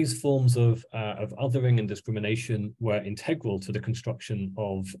 Now, these forms of othering and discrimination were integral to the construction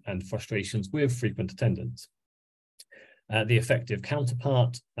of and frustrations with frequent attendance. The effective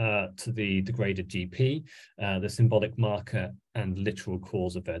counterpart to the degraded GP, the symbolic marker and literal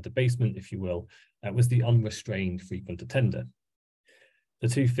cause of their debasement, if you will, was the unrestrained frequent attender. The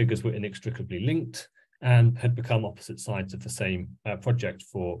two figures were inextricably linked and had become opposite sides of the same project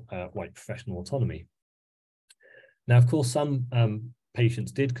for white professional autonomy. Now, of course, some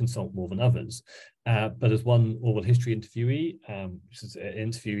patients did consult more than others, but as one oral history interviewee, which is an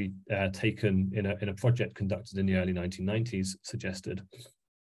interviewee taken in a project conducted in the early 1990s, suggested,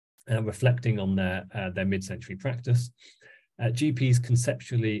 reflecting on their mid-century practice, GPs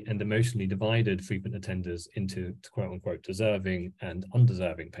conceptually and emotionally divided frequent attenders into quote-unquote deserving and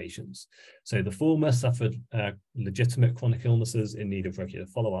undeserving patients. So the former suffered legitimate chronic illnesses in need of regular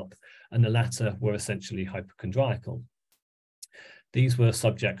follow-up, and the latter were essentially hypochondriacal. These were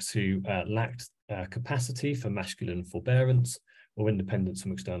subjects who lacked capacity for masculine forbearance or independence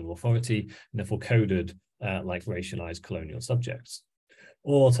from external authority, and therefore coded like racialized colonial subjects.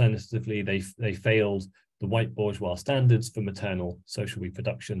 Or alternatively, they failed the white bourgeois standards for maternal social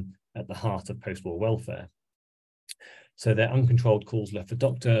reproduction at the heart of post-war welfare. So their uncontrolled calls left the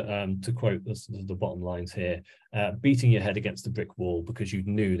doctor, to quote the bottom lines here, beating your head against the brick wall because you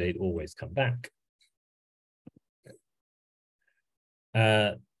knew they'd always come back.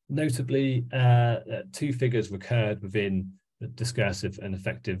 Notably, two figures recurred within the discursive and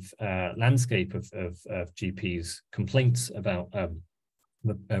effective landscape of GPs' complaints about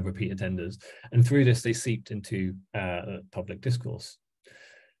repeat attenders, and through this they seeped into public discourse.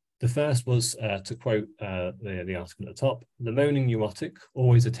 The first was, to quote the article at the top, the moaning neurotic,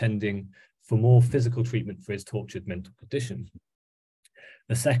 always attending for more physical treatment for his tortured mental condition.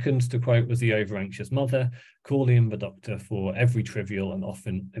 The second, to quote, was the over-anxious mother, calling the doctor for every trivial and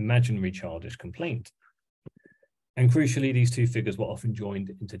often imaginary childish complaint. And crucially, these two figures were often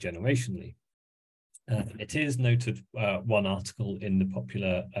joined intergenerationally. It is noted one article in the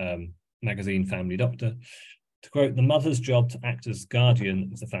popular magazine Family Doctor, to quote, the mother's job to act as guardian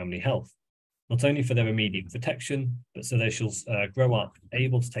of the family health, not only for their immediate protection, but so they shall grow up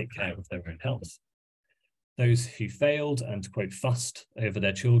able to take care of their own health. Those who failed and, to quote, fussed over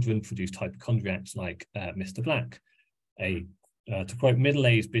their children produced hypochondriacs like Mr. Black, a, to quote,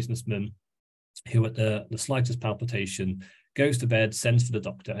 middle-aged businessman who at the slightest palpitation goes to bed, sends for the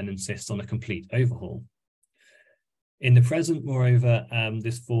doctor and insists on a complete overhaul. In the present, moreover,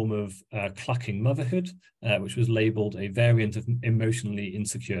 this form of clucking motherhood, which was labelled a variant of emotionally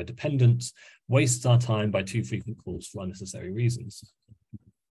insecure dependence, wastes our time by too frequent calls for unnecessary reasons.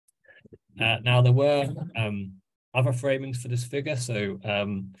 Now, there were other framings for this figure. So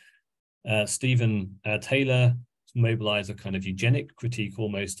Stephen Taylor mobilized a kind of eugenic critique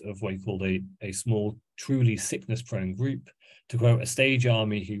almost of what he called a small, truly sickness-prone group, to quote, a stage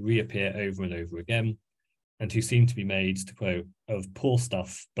army who reappear over and over again, and who seem to be made, to quote, of poor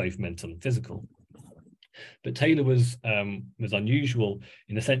stuff, both mental and physical. But Taylor was unusual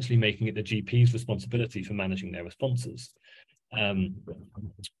in essentially making it the GP's responsibility for managing their responses.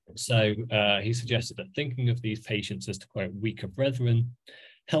 So he suggested that thinking of these patients as, to quote, weaker brethren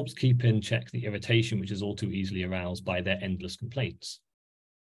helps keep in check the irritation which is all too easily aroused by their endless complaints.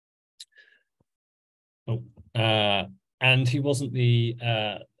 And he wasn't the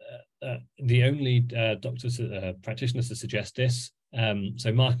only practitioner to suggest this.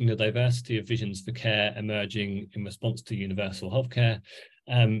 So marking the diversity of visions for care emerging in response to universal healthcare,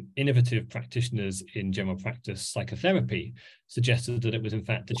 innovative practitioners in general practice psychotherapy suggested that it was in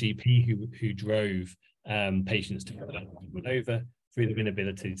fact the GP who drove patients to run over through their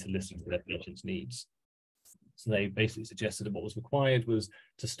inability to listen to their patients' needs. So they basically suggested that what was required was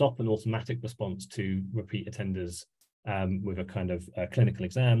to stop an automatic response to repeat attenders with a kind of clinical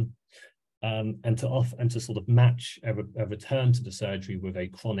exam, and to sort of match a return to the surgery with a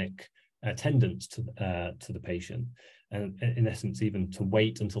chronic attendance to the patient, and in essence even to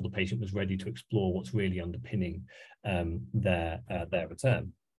wait until the patient was ready to explore what's really underpinning their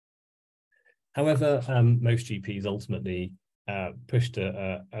return. However, most GPs ultimately pushed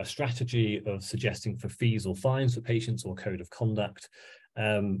a strategy of suggesting for fees or fines for patients or code of conduct,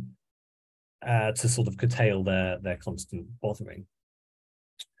 to sort of curtail their constant bothering.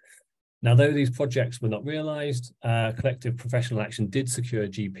 Now, though these projects were not realised, collective professional action did secure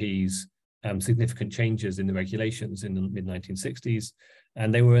GPs significant changes in the regulations in the mid-1960s,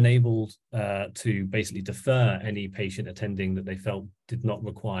 and they were enabled to basically defer any patient attending that they felt did not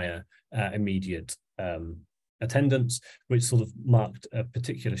require immediate attendance, which sort of marked a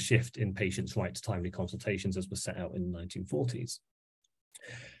particular shift in patients' right to timely consultations as was set out in the 1940s.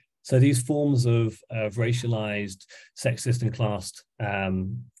 So these forms of racialized, sexist and classed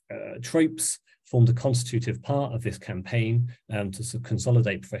tropes formed a constitutive part of this campaign to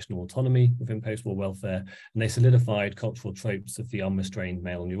consolidate professional autonomy within post-war welfare, and they solidified cultural tropes of the unrestrained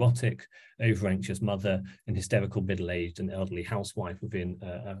male neurotic, over-anxious mother, and hysterical middle-aged and elderly housewife within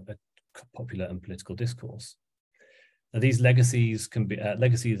a popular and political discourse. Now, these legacies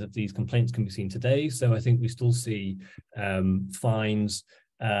of these complaints can be seen today. So I think we still see fines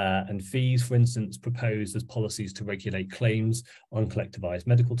and fees, for instance, proposed as policies to regulate claims on collectivized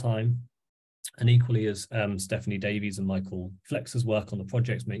medical time. And equally, as Stephanie Davies and Michael Flexer's work on the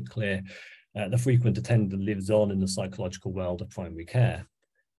projects make clear, the frequent attender lives on in the psychological world of primary care.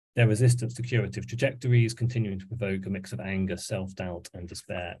 Their resistance to curative trajectories continuing to provoke a mix of anger, self-doubt and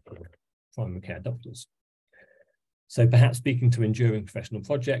despair in primary care doctors. So perhaps speaking to enduring professional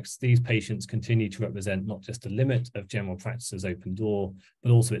projects, these patients continue to represent not just a limit of general practice's open door,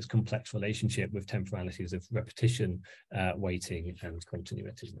 but also its complex relationship with temporalities of repetition, waiting and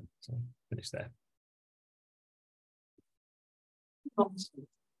continuity. So finish there. I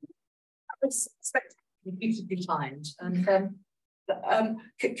was expecting beautifully timed. And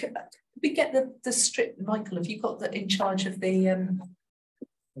could we get the strip, Michael? Have you got the in charge of the?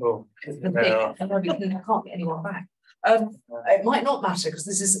 Oh, no. I can't get anyone back. It might not matter because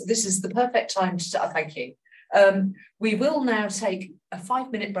this is the perfect time to start. Thank you. We will now take a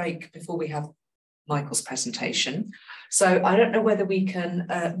 5-minute break before we have Michael's presentation. So I don't know whether we can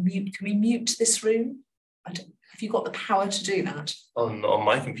mute. Can we mute this room? Have you got the power to do that? On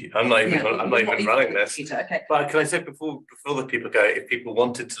my computer. I'm not even running this. Okay. But can I say before the people go, if people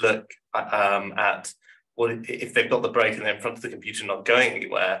wanted to look at what if they've got the break and they're in front of the computer not going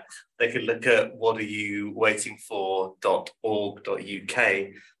anywhere, they could look at whatareyouwaitingfor.org.uk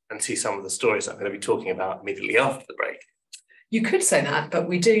and see some of the stories I'm going to be talking about immediately after the break. You could say that, but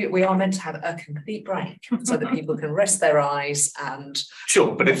we are meant to have a complete break so that people can rest their eyes and.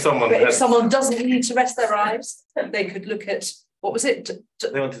 Sure, but if someone doesn't need to rest their eyes, they could look at, what was it?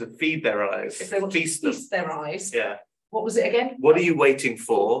 They wanted to feed their eyes. If they want to feast their eyes. Yeah. What was it again? What are you waiting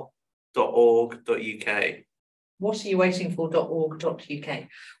for.org.uk? What are you waiting for.org.uk?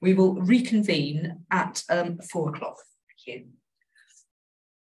 We will reconvene at 4 o'clock. Thank you.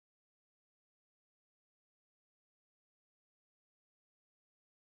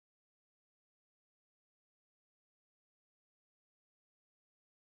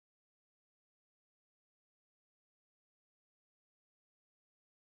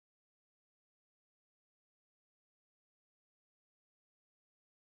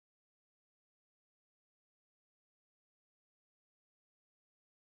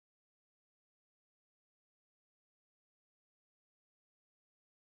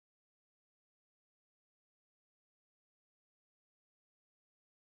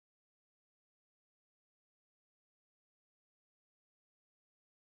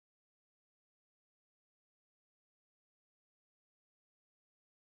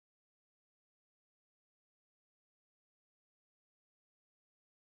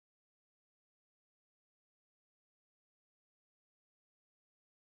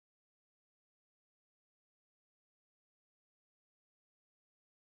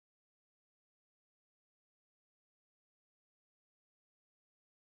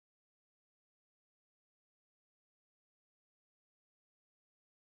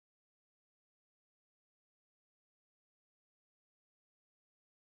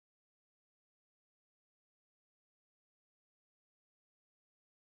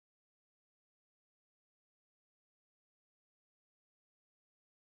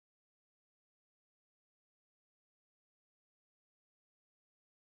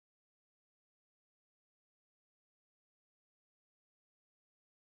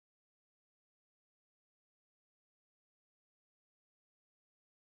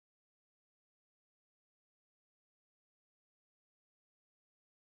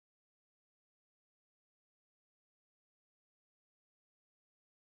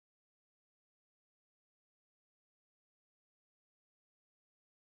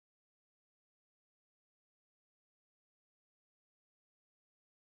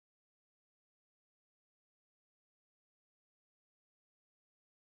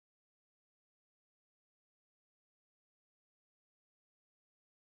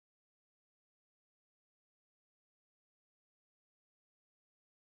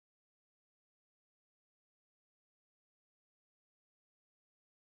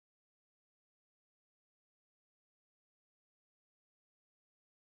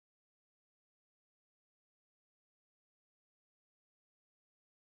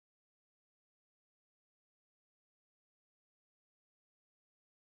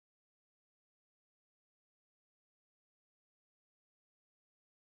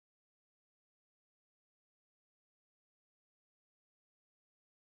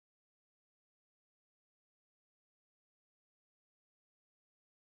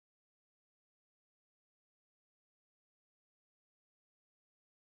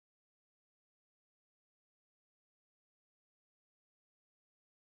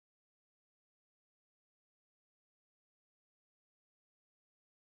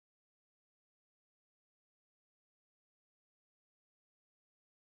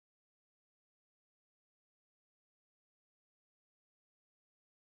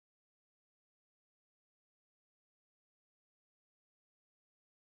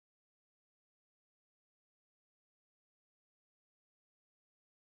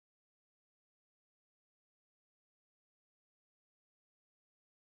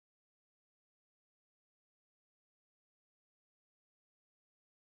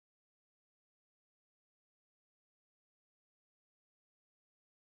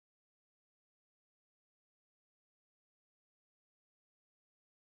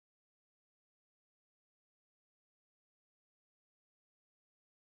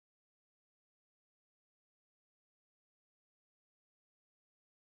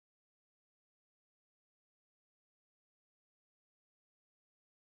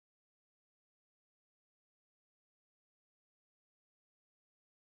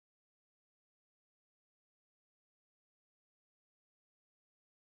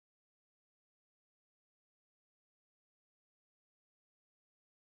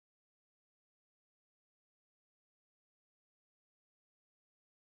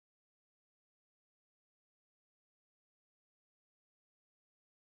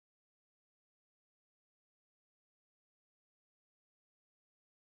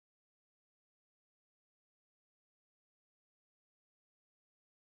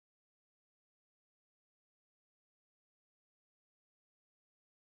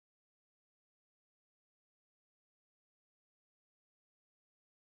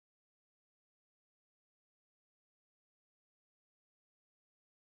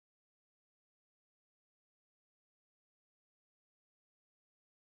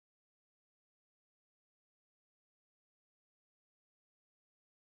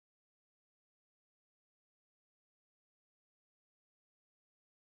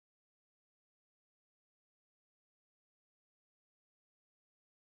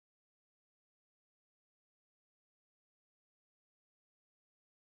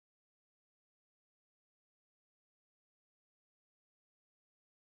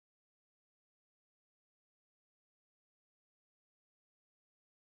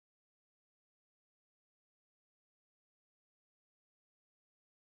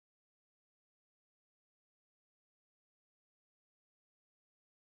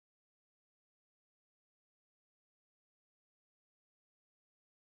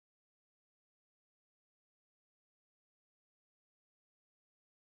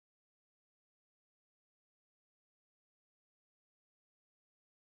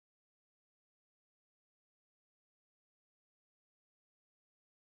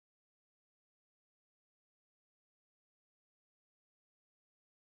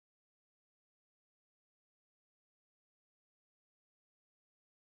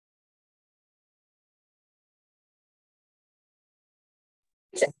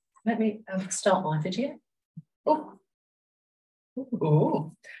 Let me start my video. Oh.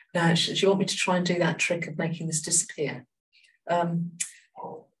 Now, do you want me to try and do that trick of making this disappear?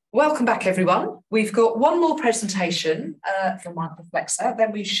 Welcome back, everyone. We've got one more presentation from my Reflexer,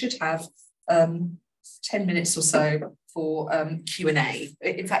 then we should have 10 minutes or so for Q&A.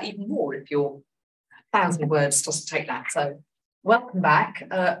 In fact, even more if your 1,000 words doesn't take that. So welcome back.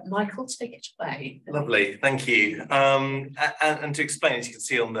 Michael, take it away. Lovely, thank you. And to explain, as you can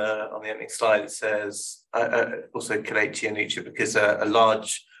see on the opening slide, it says also Kelechi and Uche, because a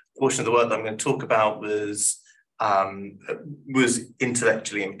large portion of the work that I'm going to talk about was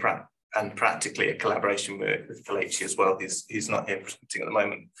intellectually and practically a collaboration with Kelechi as well. He's not here presenting at the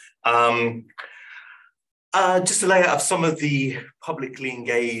moment. Just a layout of some of the publicly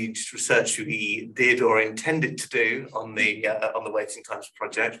engaged research we did or intended to do on the Waiting Times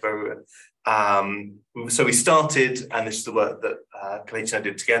project. So we started, and this is the work that Kelechi and I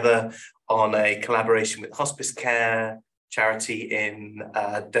did together, on a collaboration with Hospice Care charity in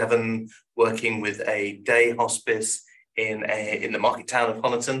Devon, working with a day hospice in the market town of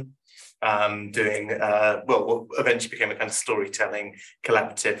Honiton, doing what eventually became a kind of storytelling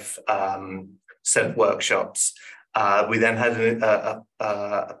collaborative set of workshops. We then had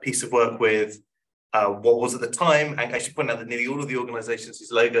a piece of work with what was at the time, and I should point out that nearly all of the organisations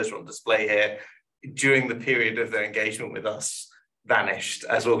whose logos are on display here during the period of their engagement with us vanished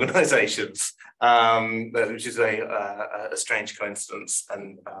as organisations, which is a strange coincidence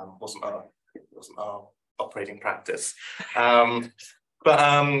and wasn't our operating practice. Laura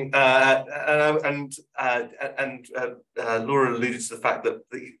alluded to the fact that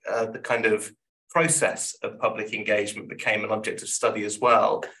the kind of process of public engagement became an object of study as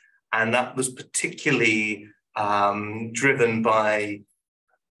well, and that was particularly driven by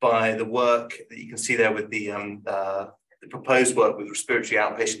the work that you can see there with the proposed work with respiratory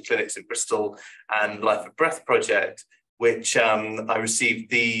outpatient clinics in Bristol and Life of Breath project, which I received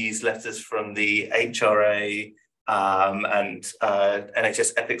these letters from the HRA and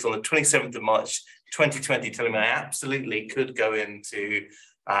NHS Ethics on the 27th of March 2020, telling me I absolutely could go into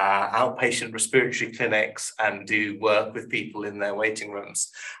outpatient respiratory clinics and do work with people in their waiting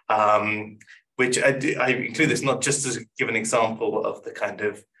rooms, which I include this not just to give an example of the kind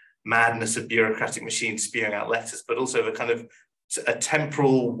of madness of bureaucratic machines spewing out letters, but also the kind of a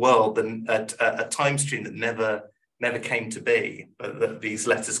temporal world and a time stream that never came to be, but that these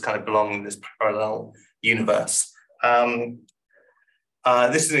letters kind of belong in this parallel universe.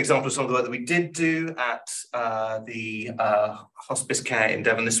 This is an example of some of the work that we did do at the Hospice Care in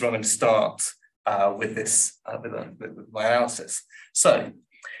Devon. This is where I'm going to start with this, with my analysis. So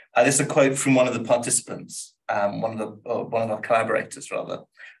this is a quote from one of the participants, one of our collaborators rather.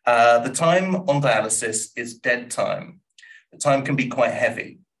 The time on dialysis is dead time. The time can be quite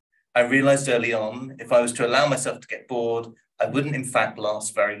heavy. I realized early on, if I was to allow myself to get bored, I wouldn't in fact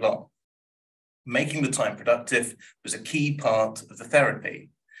last very long. Making the time productive was a key part of the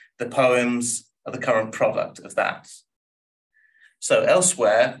therapy. The poems are the current product of that. So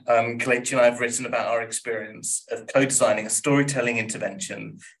elsewhere, Kelechi and I have written about our experience of co-designing a storytelling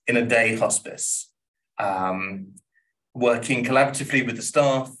intervention in a day hospice, working collaboratively with the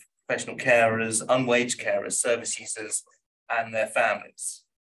staff, professional carers, unwaged carers, service users, and their families.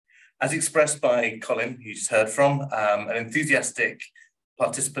 As expressed by Colin, who you just heard from, an enthusiastic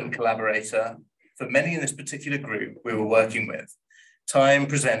participant collaborator, for many in this particular group we were working with, time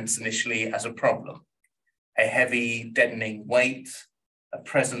presents initially as a problem, a heavy, deadening weight, a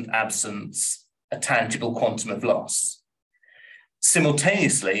present absence, a tangible quantum of loss.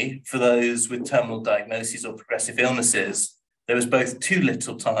 Simultaneously, for those with terminal diagnoses or progressive illnesses, there was both too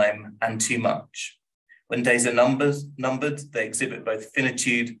little time and too much. When days are numbered, they exhibit both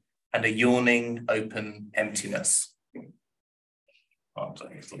finitude and a yawning, open emptiness. Oh,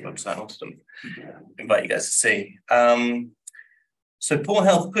 sorry, it's the website. I wanted to invite you guys to see. So poor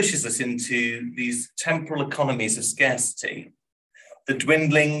health pushes us into these temporal economies of scarcity. The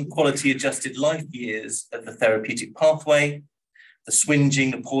dwindling quality-adjusted life years of the therapeutic pathway, the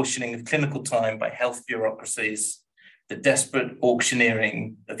swinging apportioning of clinical time by health bureaucracies, the desperate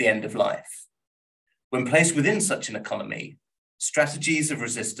auctioneering of the end of life. When placed within such an economy, strategies of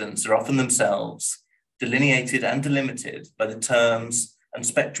resistance are often themselves delineated and delimited by the terms and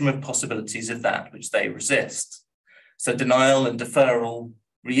spectrum of possibilities of that which they resist. So denial and deferral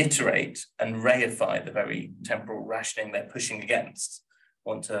reiterate and reify the very temporal rationing they're pushing against. I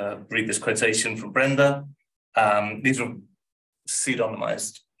want to read this quotation from Brenda. These are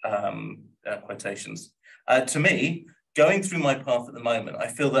pseudonymized quotations. To me, going through my path at the moment, I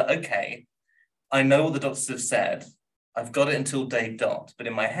feel that, okay, I know what the doctors have said, I've got it until day dot, but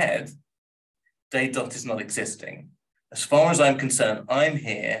in my head, day dot is not existing. As far as I'm concerned, I'm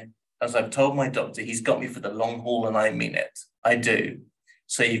here, as I've told my doctor, he's got me for the long haul and I mean it. I do.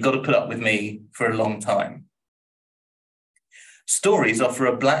 So you've got to put up with me for a long time. Stories offer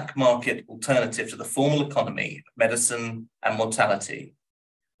a black market alternative to the formal economy, medicine and mortality.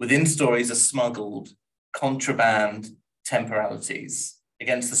 Within stories are smuggled contraband temporalities.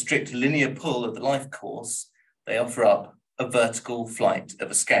 Against the strict linear pull of the life course, they offer up a vertical flight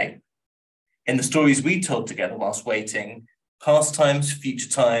of escape. In the stories we told together whilst waiting, past times, future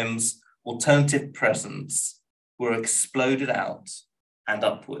times, alternative presents were exploded out and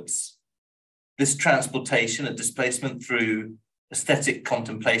upwards. This transportation and displacement through aesthetic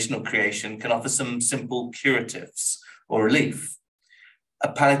contemplation or creation can offer some simple curatives or relief.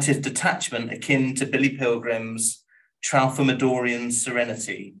 A palliative detachment akin to Billy Pilgrim's Tralfamadorian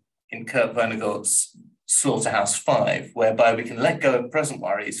Serenity in Kurt Vonnegut's Slaughterhouse 5, whereby we can let go of present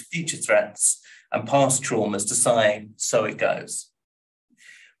worries, future threats, and past traumas to say, so it goes.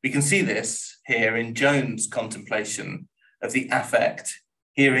 We can see this here in Joan's contemplation of the affect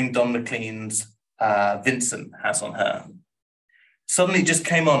hearing Don McLean's Vincent has on her. Suddenly it just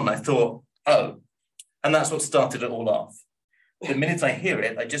came on and I thought, oh, and that's what started it all off. The minute I hear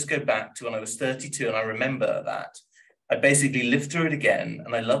it, I just go back to when I was 32 and I remember that. I basically live through it again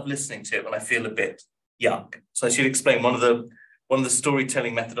and I love listening to it when I feel a bit yuck. So I should explain one of the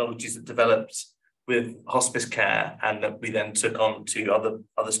storytelling methodologies that developed with hospice care and that we then took on to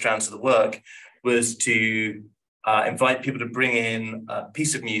other strands of the work was to invite people to bring in a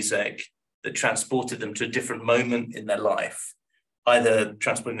piece of music that transported them to a different moment in their life, either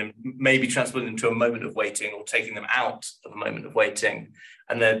maybe transporting them to a moment of waiting or taking them out of a moment of waiting,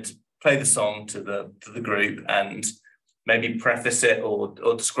 and then play the song to the group and maybe preface it or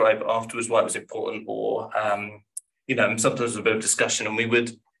describe afterwards why it was important, or and sometimes a bit of discussion, and we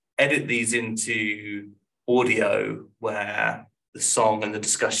would edit these into audio where the song and the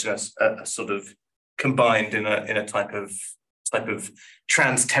discussion are sort of combined in a type of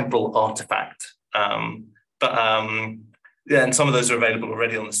trans-temporal artifact. Yeah, and some of those are available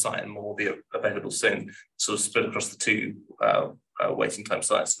already on the site and more will be available soon, sort of split across the two waiting time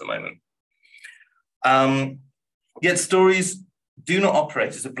sites at the moment. Yet stories do not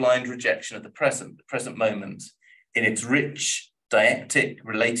operate as a blind rejection of the present moment. In its rich, dyectic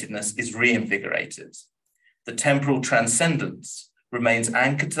relatedness is reinvigorated. The temporal transcendence remains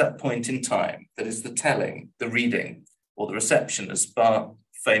anchored to that point in time that is the telling, the reading, or the reception, as Barth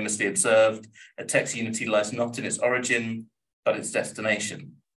famously observed, a text unity lies not in its origin, but its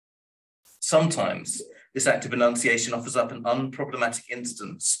destination. Sometimes this act of enunciation offers up an unproblematic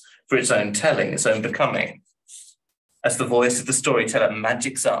instance for its own telling, its own becoming, as the voice of the storyteller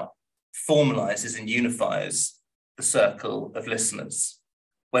magics up, formalizes and unifies the circle of listeners.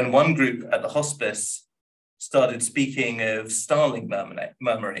 When one group at the hospice started speaking of starling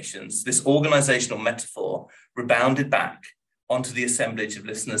murmurations, this organizational metaphor rebounded back onto the assemblage of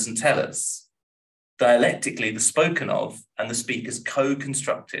listeners and tellers. Dialectically, the spoken of and the speakers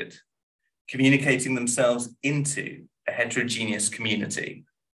co-constructed, communicating themselves into a heterogeneous community.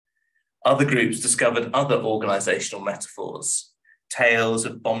 Other groups discovered other organizational metaphors, tales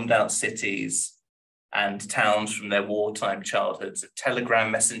of bombed out cities and towns from their wartime childhoods, of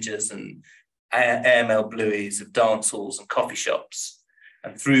telegram messengers and airmail blueies, of dance halls and coffee shops.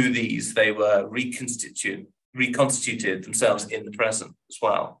 And through these, they were reconstituted themselves in the present as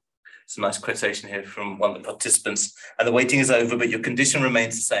well. It's a nice quotation here from one of the participants. And the waiting is over, but your condition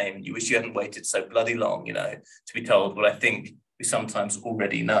remains the same. You wish you hadn't waited so bloody long, to be told what I think we sometimes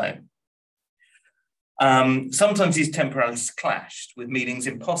already know. Sometimes these temporalities clashed with meanings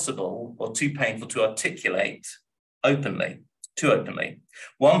impossible or too painful to articulate too openly.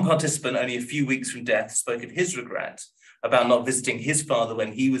 One participant, only a few weeks from death, spoke of his regret about not visiting his father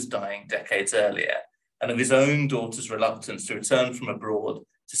when he was dying decades earlier, and of his own daughter's reluctance to return from abroad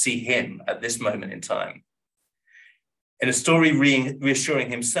to see him at this moment in time. In a story reassuring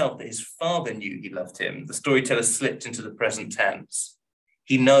himself that his father knew he loved him, the storyteller slipped into the present tense.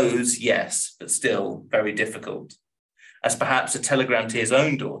 He knows, yes, but still very difficult, as perhaps a telegram to his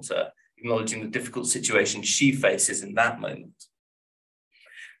own daughter, acknowledging the difficult situation she faces in that moment.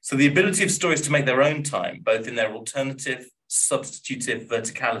 So the ability of stories to make their own time, both in their alternative, substitutive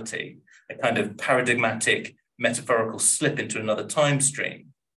verticality, a kind of paradigmatic, metaphorical slip into another time stream,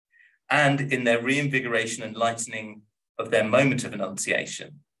 and in their reinvigoration and lightening of their moment of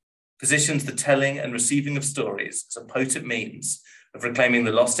enunciation, positions the telling and receiving of stories as a potent means of reclaiming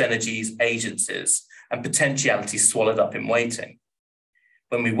the lost energies, agencies, and potentialities swallowed up in waiting.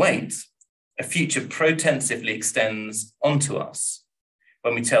 When we wait, a future protensively extends onto us.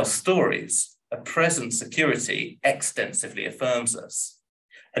 When we tell stories, a present security extensively affirms us.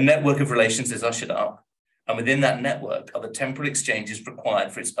 A network of relations is ushered up, and within that network are the temporal exchanges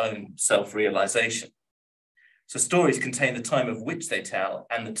required for its own self-realization. So stories contain the time of which they tell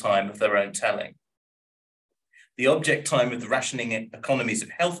and the time of their own telling. The object time of the rationing economies of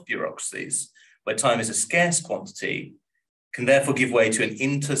health bureaucracies, where time is a scarce quantity, can therefore give way to an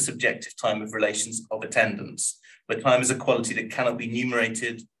intersubjective time of relations of attendance, where time is a quality that cannot be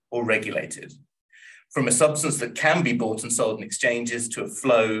numerated or regulated. From a substance that can be bought and sold in exchanges to a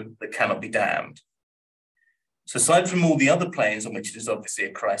flow that cannot be dammed. So aside from all the other planes on which it is obviously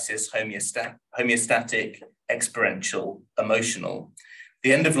a crisis, homeostatic, experiential, emotional,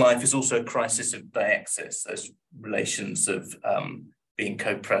 the end of life is also a crisis of deixis, those relations of being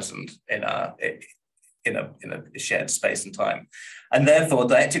co-present in a shared space and time. And therefore,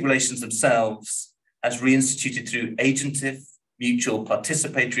 deictic relations themselves, as reinstituted through agentive, mutual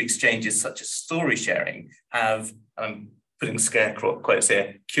participatory exchanges such as story sharing, have, I'm putting scare quotes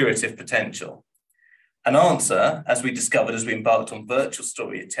here, curative potential. An answer, as we discovered as we embarked on virtual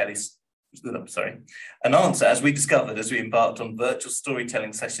storytelling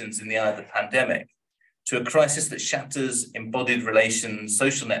sessions in the eye of the pandemic, to a crisis that shatters embodied relations,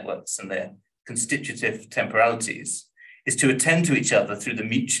 social networks, and their constitutive temporalities, is to attend to each other through the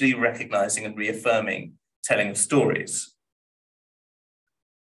mutually recognizing and reaffirming telling of stories.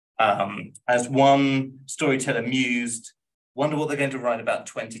 As one storyteller mused, wonder what they're going to write about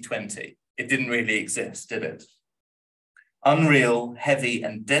 2020. It didn't really exist, did it? Unreal, heavy,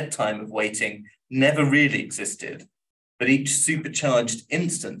 and dead time of waiting never really existed, but each supercharged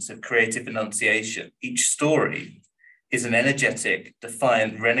instance of creative enunciation, each story, is an energetic,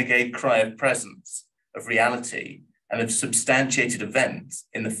 defiant, renegade cry of presence, of reality, and of substantiated event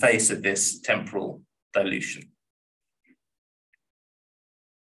in the face of this temporal dilution.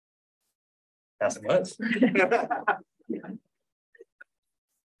 That's some words.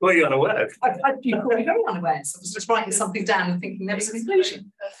 What are you unaware of? You caught me very unaware, so I was just writing something down and thinking there was a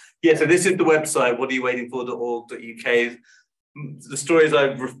conclusion. Yeah, so this is the website, whatareyouwaitingfor.org.uk. The stories I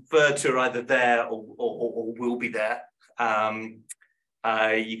referred to are either there or will be there.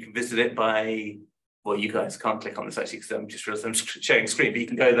 You can visit it by, well, you guys can't click on this actually because I'm just realized I'm sharing screen, but you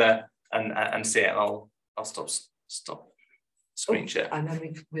can go there and see it. And I'll stop screen share. And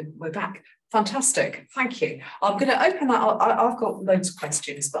then we're back. Fantastic, thank you. I'm going to open that up. I've got loads of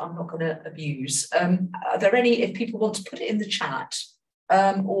questions, but I'm not going to abuse. Are there any, if people want to put it in the chat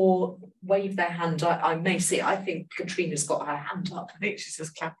or wave their hand, I may see, I think Katrina's got her hand up. I think she's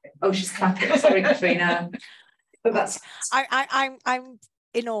just clapping. Oh, she's clapping, sorry Katrina. But that's... I'm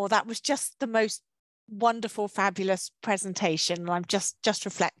in awe. That was just the most wonderful, fabulous presentation. And I'm just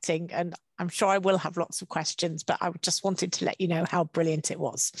reflecting, and I'm sure I will have lots of questions, but I just wanted to let you know how brilliant it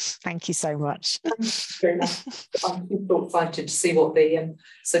was. Thank you so much. I'm super excited to see what the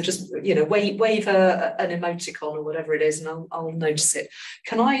so just wave an emoticon or whatever it is, and I'll notice it.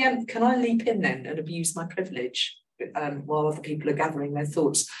 Can I leap in then and abuse my privilege while other people are gathering their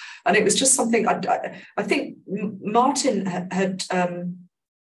thoughts? And it was just something I think Martin had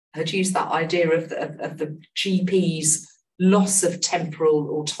used that idea of the GP's loss of temporal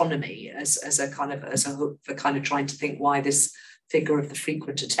autonomy as a hook for kind of trying to think why this figure of the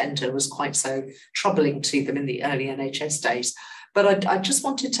frequent attender was quite so troubling to them in the early NHS days. But I just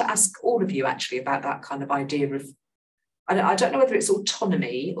wanted to ask all of you actually about that kind of idea of, I don't know whether it's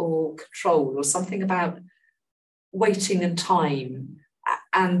autonomy or control or something about waiting and time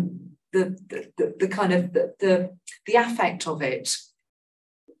and the kind of the affect of it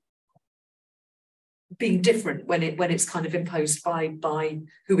being different when it's kind of imposed by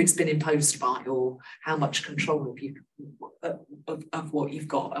who it's been imposed by, or how much control of what you've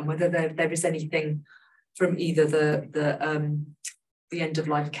got, and whether there is anything from either the end of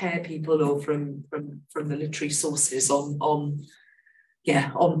life care people or from the literary sources on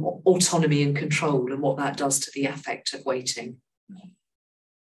autonomy and control and what that does to the affect of waiting.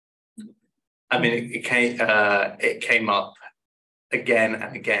 I mean, it came up again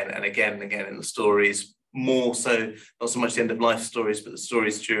and again and again and again in the stories, more so, not so much the end of life stories, but the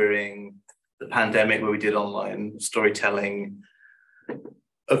stories during the pandemic where we did online storytelling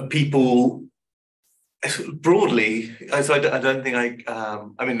of people broadly. So I don't think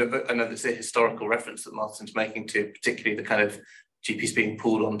I mean, I know there's a historical reference that Martin's making to particularly the kind of GPs being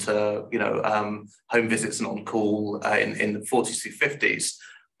pulled onto, home visits and on call in the 40s through 50s,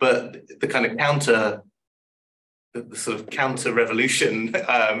 but the kind of the sort of counter revolution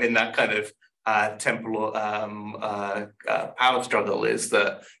in that kind of temporal power struggle is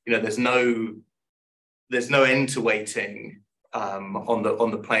that, you know, there's no end to waiting on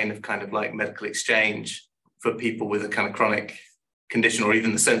the plane of kind of like medical exchange for people with a kind of chronic condition, or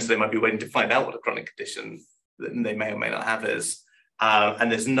even the sense they might be waiting to find out what a chronic condition that they may or may not have is.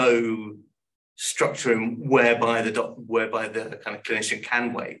 And there's no structure whereby the kind of clinician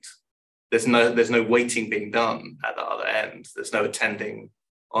can wait. There's no waiting being done at the other end. There's no attending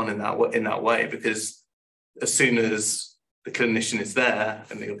on in that way, because as soon as the clinician is there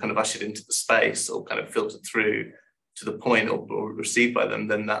and you're kind of ushered into the space or kind of filtered through to the point or received by them,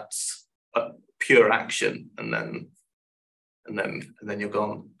 then that's a pure action, and then you're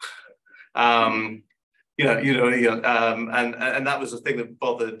gone. And that was a thing that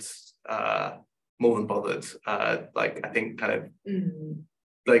bothered, more than bothered, like I think kind of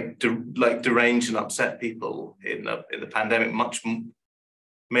like deranged and upset people in the pandemic,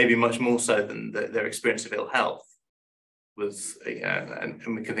 maybe much more so than their experience of ill health was. And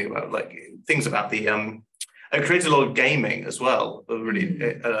we can think about like things about the it creates a lot of gaming as well, really.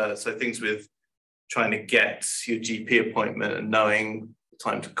 So things with trying to get your GP appointment and knowing the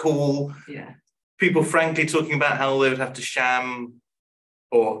time to call. Yeah. People frankly talking about how they would have to sham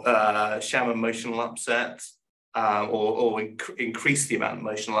emotional upset, or increase the amount of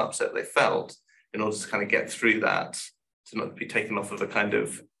emotional upset they felt in order to kind of get through that, to not be taken off of a kind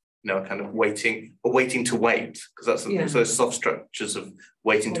of, kind of waiting to wait, because that's those soft structures of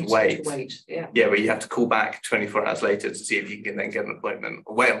waiting to wait. Where you have to call back 24 hours later to see if you can then get an appointment,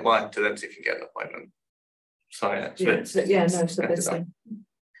 or wait online to then see if you can get an appointment. Sorry, I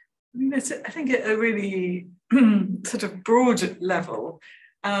think at a really sort of broad level,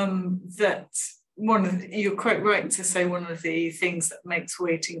 that you're quite right to say one of the things that makes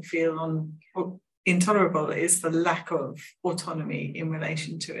waiting feel intolerable is the lack of autonomy in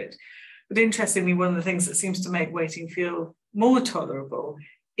relation to it. But interestingly, one of the things that seems to make waiting feel more tolerable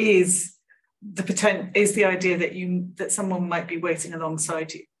is the idea that someone might be waiting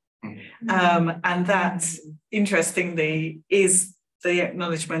alongside you. And that, interestingly, is the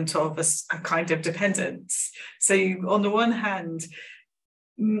acknowledgement of a kind of dependence. So on the one hand,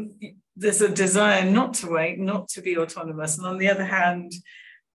 there's a desire not to wait, not to be autonomous. And on the other hand,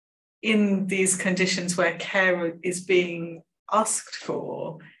 in these conditions where care is being asked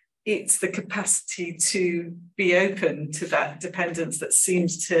for, it's the capacity to be open to that dependence that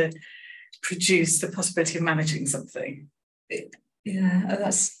seems to produce the possibility of managing something.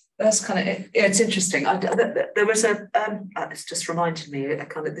 That's kind of it. It's interesting. There was it's just reminded me,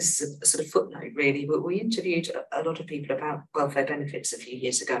 this is a sort of footnote really, but we interviewed a lot of people about welfare benefits a few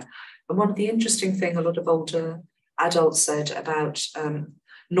years ago. And one of the interesting things a lot of older adults said about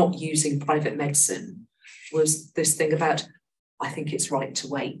not using private medicine was this thing about, I think it's right to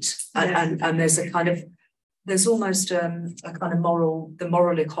wait. And there's almost a kind of the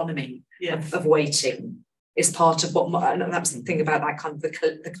moral economy of waiting is part of what, and that's the thing about that kind of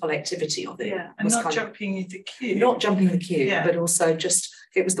the collectivity of it. Yeah, and not jumping the queue. Not jumping the queue, but also just,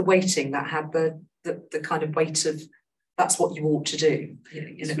 it was the waiting that had the kind of weight of, that's what you ought to do.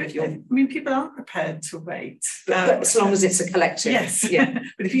 People are prepared to wait. But as long as it's a collective. Yes. Yeah.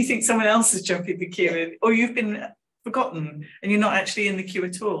 But if you think someone else is jumping the queue, or you've been forgotten and you're not actually in the queue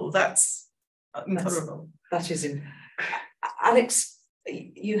at all, that's intolerable. That is in. Alex,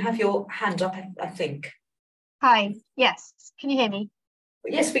 you have your hand up, I think. Hi, yes, can you hear me?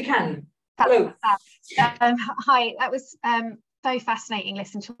 Yes, we can. Hello. Hi, that was so fascinating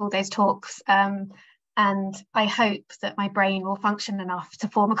listening to all those talks, and I hope that my brain will function enough to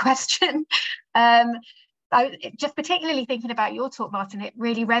form a question. I just particularly thinking about your talk, Martin, it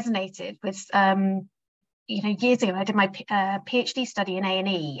really resonated with, years ago I did my PhD study in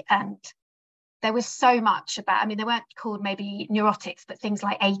A&E, and there was so much about, they weren't called maybe neurotics, but things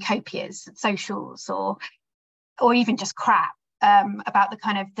like acopias, socials, or even just crap, about the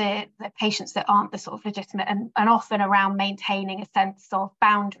kind of the patients that aren't the sort of legitimate, and often around maintaining a sense of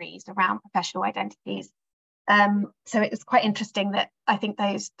boundaries around professional identities. So it was quite interesting that I think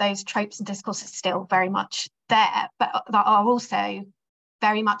those tropes and discourses are still very much there, but that are also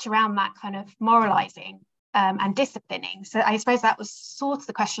very much around that kind of moralizing and disciplining. So I suppose that was sort of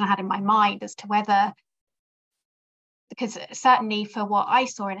the question I had in my mind as to whether, because certainly for what I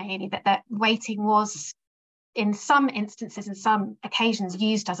saw in A&E, that waiting was in some instances and some occasions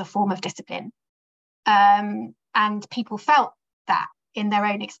used as a form of discipline. And people felt that in their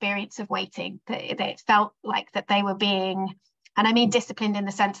own experience of waiting, that it felt like that they were being, and I mean disciplined in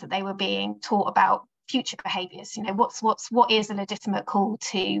the sense that they were being taught about future behaviours. What is a legitimate call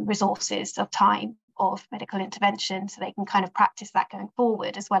to resources of time, of medical intervention, so they can kind of practice that going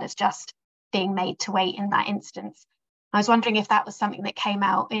forward, as well as just being made to wait in that instance. I was wondering if that was something that came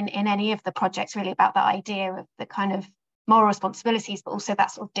out in any of the projects, really, about that idea of the kind of moral responsibilities, but also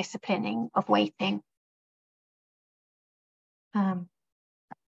that sort of disciplining of waiting. Do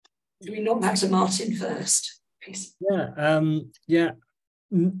we knock back to Martin first, please?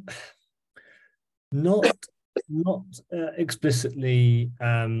 Not explicitly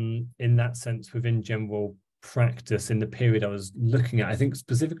in that sense within general practice in the period I was looking at. I think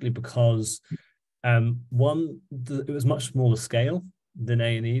specifically because it was much smaller scale than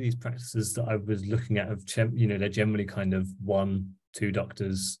A&E. These practices that I was looking at of, they're generally kind of 1-2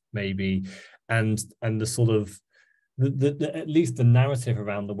 doctors maybe, and the sort of at least the narrative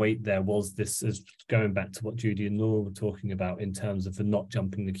around the wait there was this, as going back to what Judy and Laura were talking about in terms of the not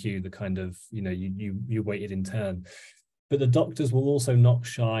jumping the queue, the kind of, you waited in turn. But the doctors were also not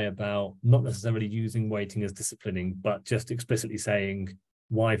shy about not necessarily using waiting as disciplining, but just explicitly saying,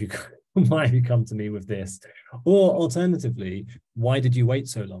 why have you come to me with this? Or alternatively, why did you wait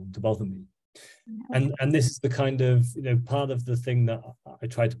so long to bother me? And this is the kind of, part of the thing that I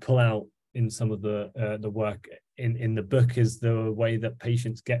tried to pull out in some of the work in the book is the way that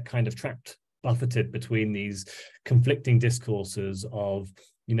patients get kind of trapped, buffeted between these conflicting discourses of,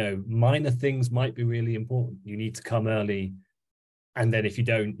 minor things might be really important. You need to come early. And then if you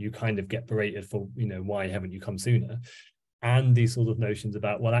don't, you kind of get berated for, why haven't you come sooner? And these sort of notions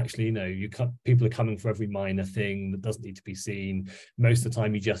about, well, actually, people are coming for every minor thing that doesn't need to be seen. Most of the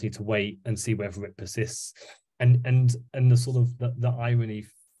time, you just need to wait and see whether it persists. And the sort of the irony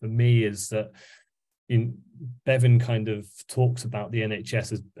for me is that Bevan kind of talks about the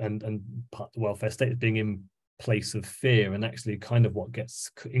NHS as, and part of the welfare state as being in place of fear, and actually kind of what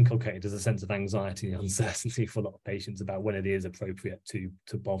gets inculcated is a sense of anxiety and uncertainty for a lot of patients about when it is appropriate to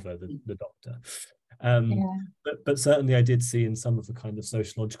bother the doctor. But certainly I did see in some of the kind of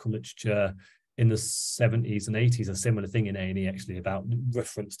sociological literature in the 70s and 80s a similar thing in A&E actually about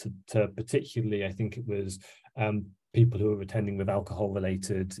reference to particularly, I think it was people who were attending with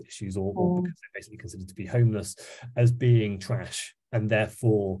alcohol-related issues or because they're basically considered to be homeless as being trash, and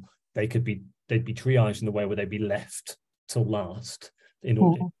therefore they'd be triaged in a way where they'd be left till last in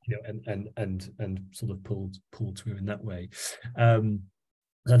order, and sort of pulled through in that way.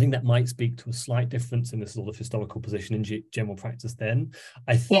 I think that might speak to a slight difference in the sort of historical position in general practice then.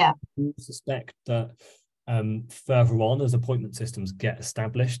 I suspect that further on, as appointment systems get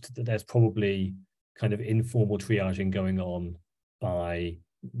established, that there's probably kind of informal triaging going on by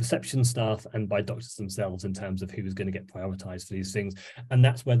reception staff and by doctors themselves in terms of who's going to get prioritized for these things. And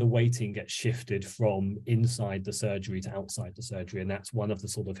that's where the waiting gets shifted from inside the surgery to outside the surgery. And that's one of the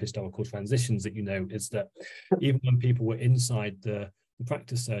sort of historical transitions that, is that even when people were inside the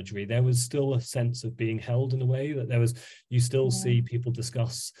practice surgery, there was still a sense of being held in a way that you still see people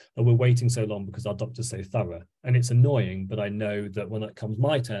discuss, oh, we're waiting so long because our doctor's so thorough. And it's annoying, but I know that when it comes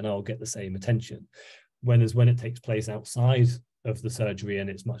my turn, I'll get the same attention. When it takes place outside of the surgery and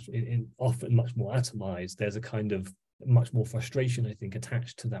it's often much more atomized, there's a kind of much more frustration, I think,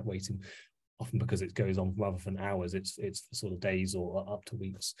 attached to that waiting, often because it goes on rather than hours, it's for sort of days or up to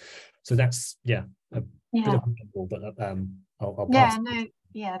weeks. So that's a bit of a trouble, but I'll pass.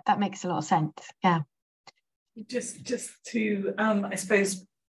 That makes a lot of sense. Just to I suppose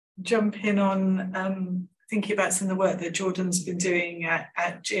jump in on thinking about some of the work that Jordan's been doing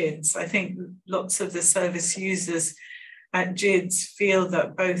at GIDS. I think lots of the service users at GIDS feel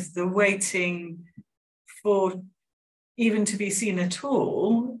that both the waiting for even to be seen at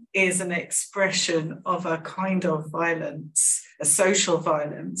all is an expression of a kind of violence, a social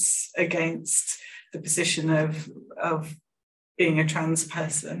violence against the position of being a trans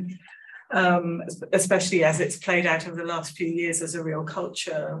person, especially as it's played out over the last few years as a real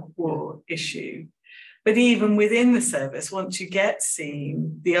culture war issue. But even within the service, once you get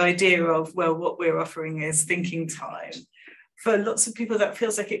seen, the idea of, well, what we're offering is thinking time. For lots of people, that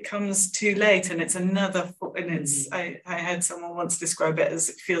feels like it comes too late, and it's another. And it's. I had someone once describe it as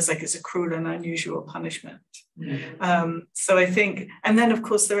it feels like it's a cruel and unusual punishment. So I think, and then of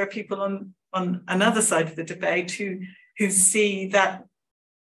course there are people on another side of the debate who see that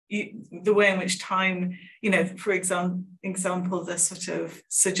the way in which time, for example, the sort of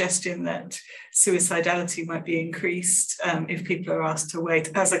suggestion that suicidality might be increased if people are asked to wait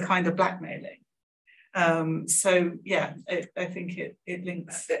as a kind of blackmailing. I think it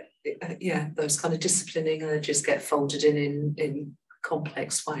links. Those kind of disciplining urges get folded in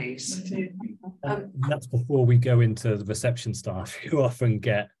complex ways. That's before we go into the reception staff who often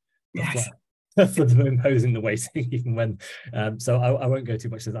get the flag for them imposing the waiting, even when. So I won't go too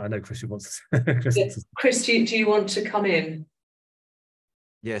much into that. I know Christian wants. Chris, do you want to come in?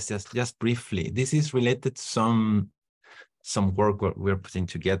 Yes, just briefly. This is related to some work we're putting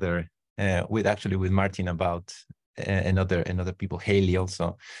together with Martin about and other people, Haley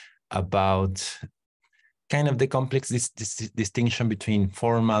also, about kind of the complex distinction between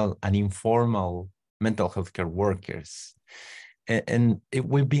formal and informal mental health care workers. And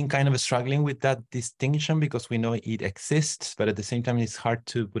we've been kind of struggling with that distinction because we know it exists, but at the same time, it's hard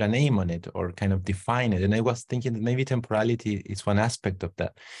to put a name on it or kind of define it. And I was thinking that maybe temporality is one aspect of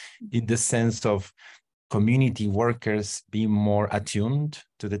that, in the sense of community workers being more attuned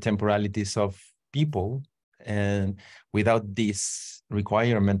to the temporalities of people, and without this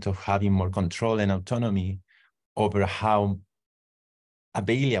requirement of having more control and autonomy over how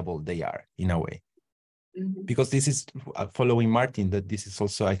available they are in a way. Because this is following Martin, that this is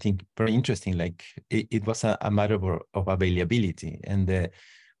also, I think, very interesting. Like it was a matter of availability, and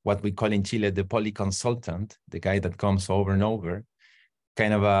what we call in Chile the polyconsultant, the guy that comes over and over,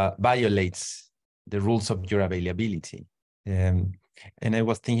 kind of violates the rules of your availability. And I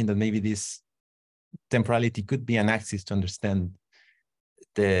was thinking that maybe this temporality could be an axis to understand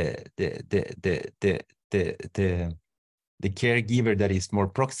the caregiver that is more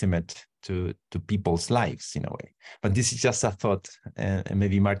proximate to people's lives in a way. But this is just a thought, and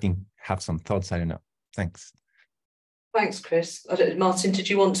maybe Martin have some thoughts. I don't know. Thanks. Thanks, Chris. Martin, did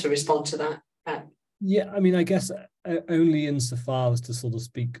you want to respond to that? Yeah, I mean, I guess only insofar as to sort of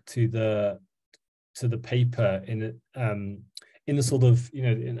speak to the paper in the sort of, you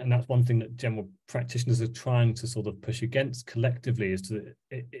know, and that's one thing that general practitioners are trying to sort of push against collectively,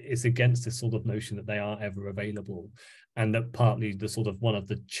 is against this sort of notion that they are ever available. And that partly the sort of one of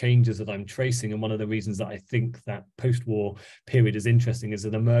the changes that I'm tracing, and one of the reasons that I think that post-war period is interesting, is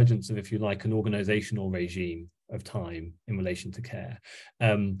an emergence of, if you like, an organizational regime of time in relation to care,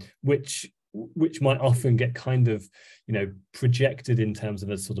 which might often get kind of, you know, projected in terms of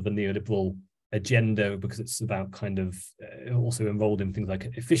a sort of a neoliberal agenda, because it's about kind of also enrolled in things like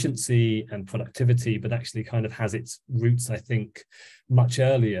efficiency and productivity, but actually kind of has its roots, I think, much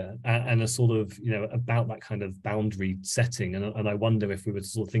earlier, and a sort of, you know, about that kind of boundary setting. And I wonder if we were to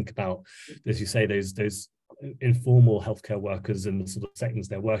sort of think about, as you say, those informal healthcare workers and the sort of settings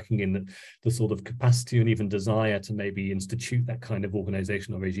they're working in, the sort of capacity and even desire to maybe institute that kind of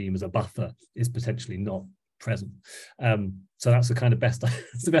organizational regime as a buffer is potentially not present. So that's the kind of best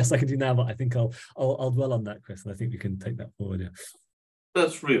it's the best I can do now, but I think I'll dwell on that, Chris, and I think we can take that forward. Yeah,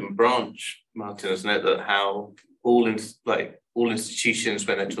 that's root and branch, Martin, isn't it? That how all institutions,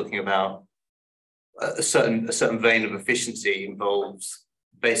 when they're talking about a certain vein of efficiency, involves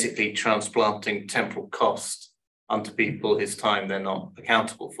basically transplanting temporal cost onto people whose time they're not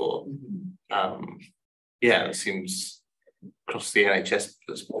accountable for. Yeah, it seems across the NHS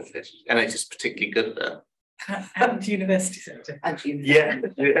particularly good at that. And university sector. Yeah.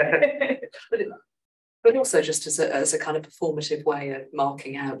 But also just as a kind of performative way of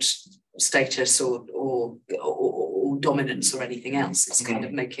marking out status or dominance or anything else. It's kind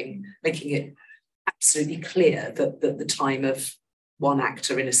of making it absolutely clear that the time of one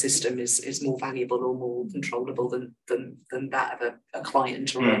actor in a system is more valuable or more controllable than that of a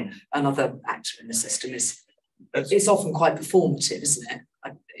client or another actor in the system. It's often quite performative, isn't it?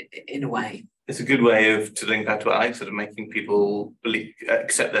 In a way. It's a good way to link back to what I said, of making people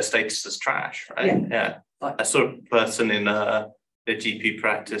accept their status as trash, right? Yeah. I saw a person in a GP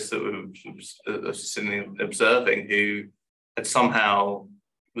practice that was sitting observing, who had somehow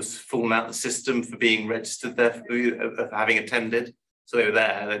was fallen out the system for being registered there, of having attended. So they were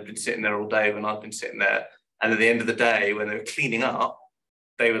there, they'd been sitting there all day when I'd been sitting there. And at the end of the day, when they were cleaning up,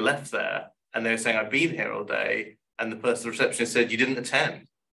 they were left there and they were saying, I've been here all day. And the person, the receptionist, said, you didn't attend.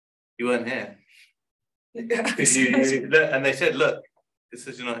 You weren't here. And they said, look, it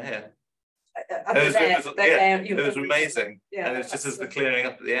says you're not here. It was amazing. Yeah, and it's just as the clearing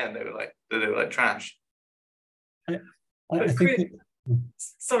up at the end, they were like trash. I think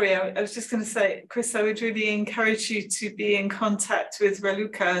Sorry, I was just going to say, Chris, I would really encourage you to be in contact with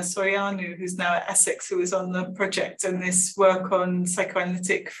Raluca Soriano, who's now at Essex, who was on the project and this work on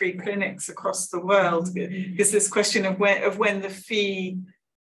psychoanalytic free clinics across the world. Because this question of when the fee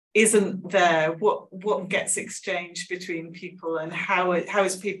isn't there, what gets exchanged between people, and how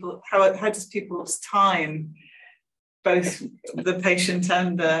does people's time, both the patient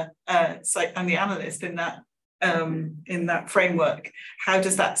and the analyst in that framework, how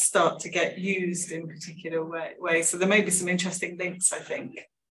does that start to get used in particular ways? So there may be some interesting links, I think.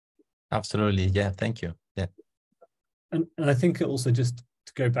 Absolutely, yeah, thank you. Yeah, and I think also, just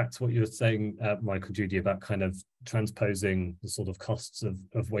to go back to what you were saying, Michael, Judy, about kind of transposing the sort of costs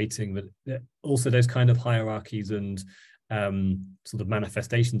of waiting, but also those kind of hierarchies and sort of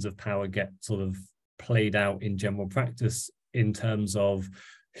manifestations of power get sort of played out in general practice in terms of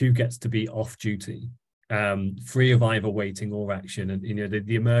who gets to be off duty, free of either waiting or action. And, you know,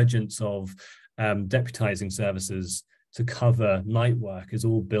 the emergence of deputising services to cover night work is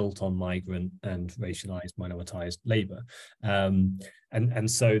all built on migrant and racialized, minoritized labour. And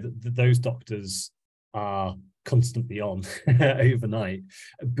so those doctors are constantly on overnight,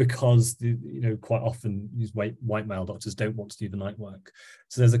 because you know, quite often these white male doctors don't want to do the night work.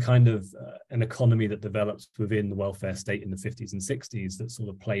 So there's a kind of an economy that develops within the welfare state in the 50s and 60s that sort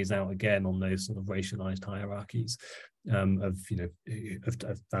of plays out again on those sort of racialized hierarchies of, you know,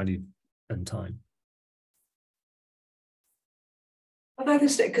 of value and time.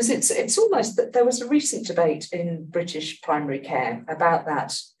 Because it's almost that there was a recent debate in British primary care about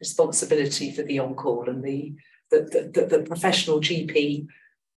that responsibility for the on-call, and the professional GP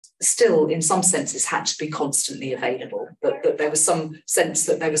still in some senses had to be constantly available, but there was some sense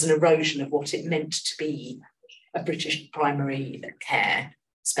that there was an erosion of what it meant to be a British primary care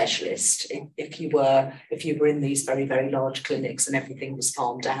specialist if you were in these very, very large clinics and everything was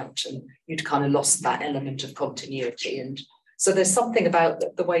farmed out, and you'd kind of lost that element of continuity. And so there's something about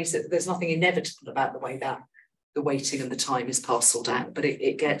the ways that there's nothing inevitable about the way that the waiting and the time is parcelled out, but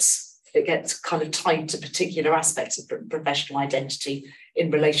it gets kind of tied to particular aspects of professional identity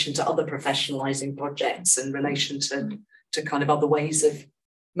in relation to other professionalising projects, in relation to kind of other ways of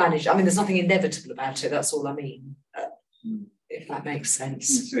managing. I mean, there's nothing inevitable about it, that's all I mean, if that makes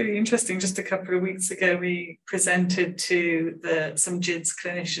sense. It's really interesting. Just a couple of weeks ago, we presented to some GIDS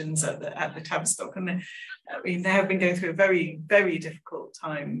clinicians at the Tavistock, and they have been going through a very, very difficult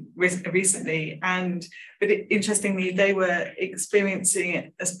time recently. But interestingly, they were experiencing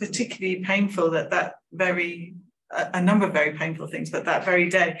it as particularly painful a number of very painful things, but that very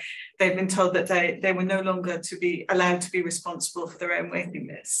day, they've been told that they were no longer to be allowed to be responsible for their own waiting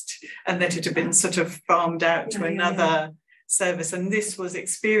list, and that it had been sort of farmed out to another service. And this was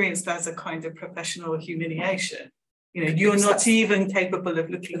experienced as a kind of professional humiliation. You know, you're not even capable of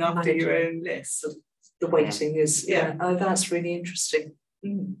looking after your own list. The waiting is, oh, that's really interesting.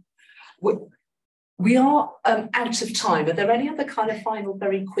 We are out of time. Are there any other kind of final,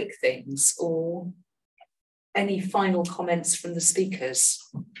 very quick things, or any final comments from the speakers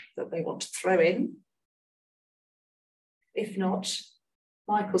that they want to throw in? If not,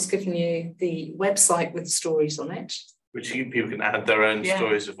 Michael's given you the website with the stories on it, which people can add their own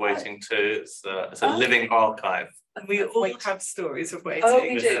stories of waiting to. It's a living archive. And we all have stories of waiting. Oh,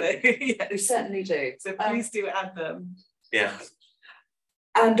 we do. Yes. We certainly do. So please do add them. Yeah.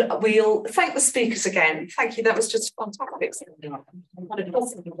 And we'll thank the speakers again. Thank you. That was just fantastic.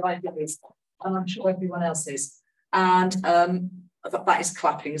 And I'm sure everyone else is. And that is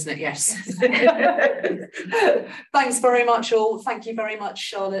clapping, isn't it? Yes. Thanks very much, all. Thank you very much,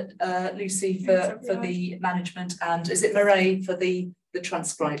 Charlotte, Lucy, for the management, and is it Mairead for the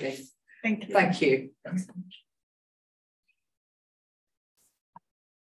transcribing? Thank you. Thank you. Thanks so much.